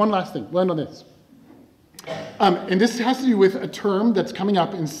show you is one last thing. We'll end on this. And this has to do with a term that's coming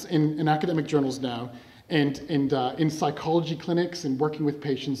up in academic journals now, and in psychology clinics and working with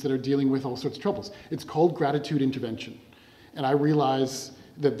patients that are dealing with all sorts of troubles. It's called gratitude intervention. And I realize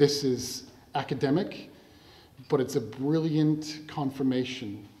that this is academic, but it's a brilliant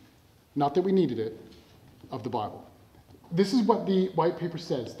confirmation, not that we needed it, of the Bible. This is what the white paper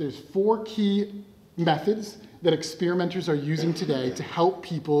says. There's 4 key methods that experimenters are using today to help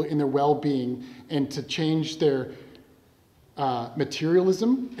people in their well-being and to change their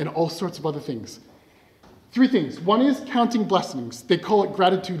materialism and all sorts of other things. 3 things. One is counting blessings. They call it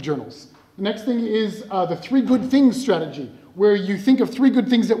gratitude journals. The next thing is the 3 good things strategy, where you think of 3 good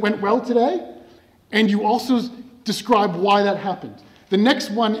things that went well today, and you also describe why that happened. The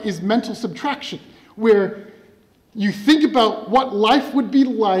next one is mental subtraction, where you think about what life would be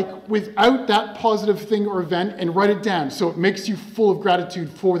like without that positive thing or event and write it down so it makes you full of gratitude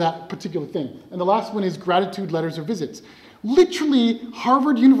for that particular thing. And the last one is gratitude letters or visits. Literally,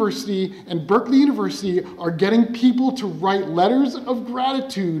 Harvard University and Berkeley University are getting people to write letters of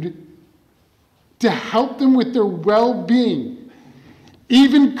gratitude to help them with their well-being.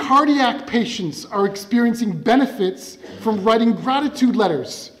 Even cardiac patients are experiencing benefits from writing gratitude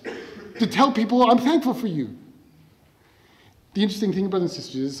letters to tell people, I'm thankful for you. The interesting thing, brothers and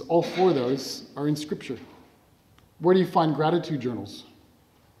sisters, is all 4 of those are in Scripture. Where do you find gratitude journals?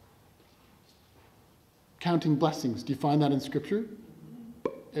 Counting blessings. Do you find that in Scripture?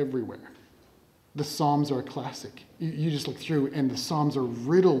 Everywhere. The Psalms are a classic. You just look through, and the Psalms are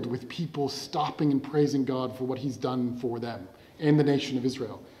riddled with people stopping and praising God for what he's done for them and the nation of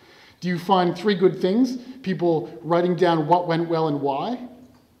Israel. Do you find 3 good things? People writing down what went well and why?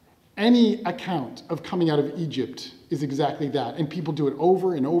 Any account of coming out of Egypt is exactly that. And people do it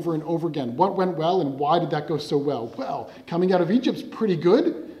over and over and over again. What went well and why did that go so well? Well, coming out of Egypt's pretty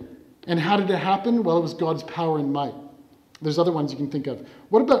good. And how did it happen? Well, it was God's power and might. There's other ones you can think of.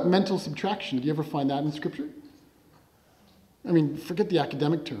 What about mental subtraction? Do you ever find that in Scripture? I mean, forget the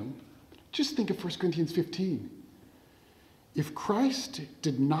academic term. Just think of 1 Corinthians 15. If Christ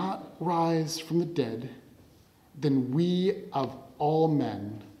did not rise from the dead, then we of all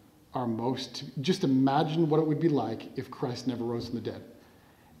men are most... Just imagine what it would be like if Christ never rose from the dead.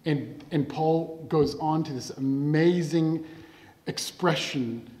 And Paul goes on to this amazing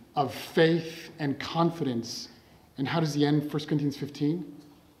expression of faith and confidence. And how does he end 1 Corinthians 15?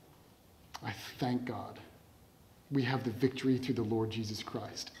 I thank God we have the victory through the Lord Jesus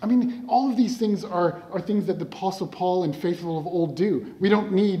Christ. I mean, all of these things are things that the Apostle Paul and faithful of old do. We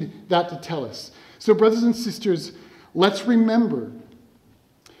don't need that to tell us. So brothers and sisters, let's remember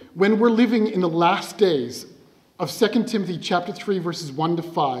when we're living in the last days of 2 Timothy chapter 3, verses 1 to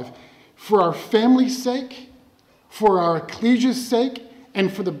 5, for our family's sake, for our ecclesia's sake,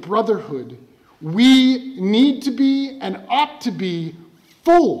 and for the brotherhood, we need to be and ought to be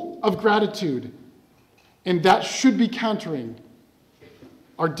full of gratitude. And that should be countering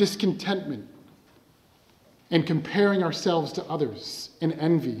our discontentment and comparing ourselves to others and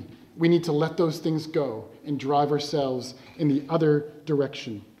envy. We need to let those things go and drive ourselves in the other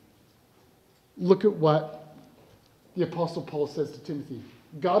direction. Look at what the Apostle Paul says to Timothy.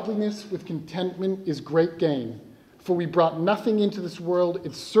 Godliness with contentment is great gain. For we brought nothing into this world,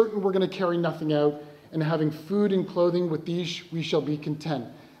 it's certain we're going to carry nothing out, and having food and clothing, with these we shall be content.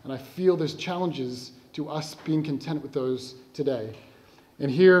 And I feel there's challenges to us being content with those today. And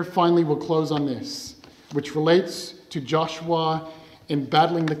here, finally, we'll close on this, which relates to Joshua in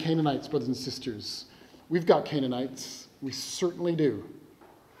battling the Canaanites, brothers and sisters. We've got Canaanites, we certainly do.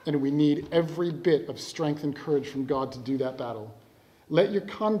 And we need every bit of strength and courage from God to do that battle. Let your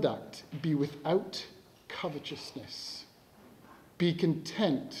conduct be without covetousness. Be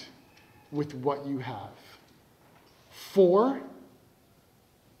content with what you have. For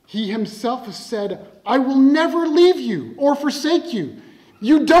he himself has said, I will never leave you or forsake you.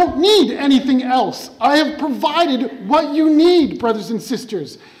 You don't need anything else. I have provided what you need, brothers and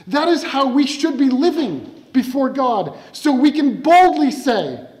sisters. That is how we should be living before God. So we can boldly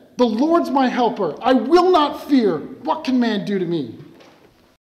say, the Lord's my helper. I will not fear. What can man do to me?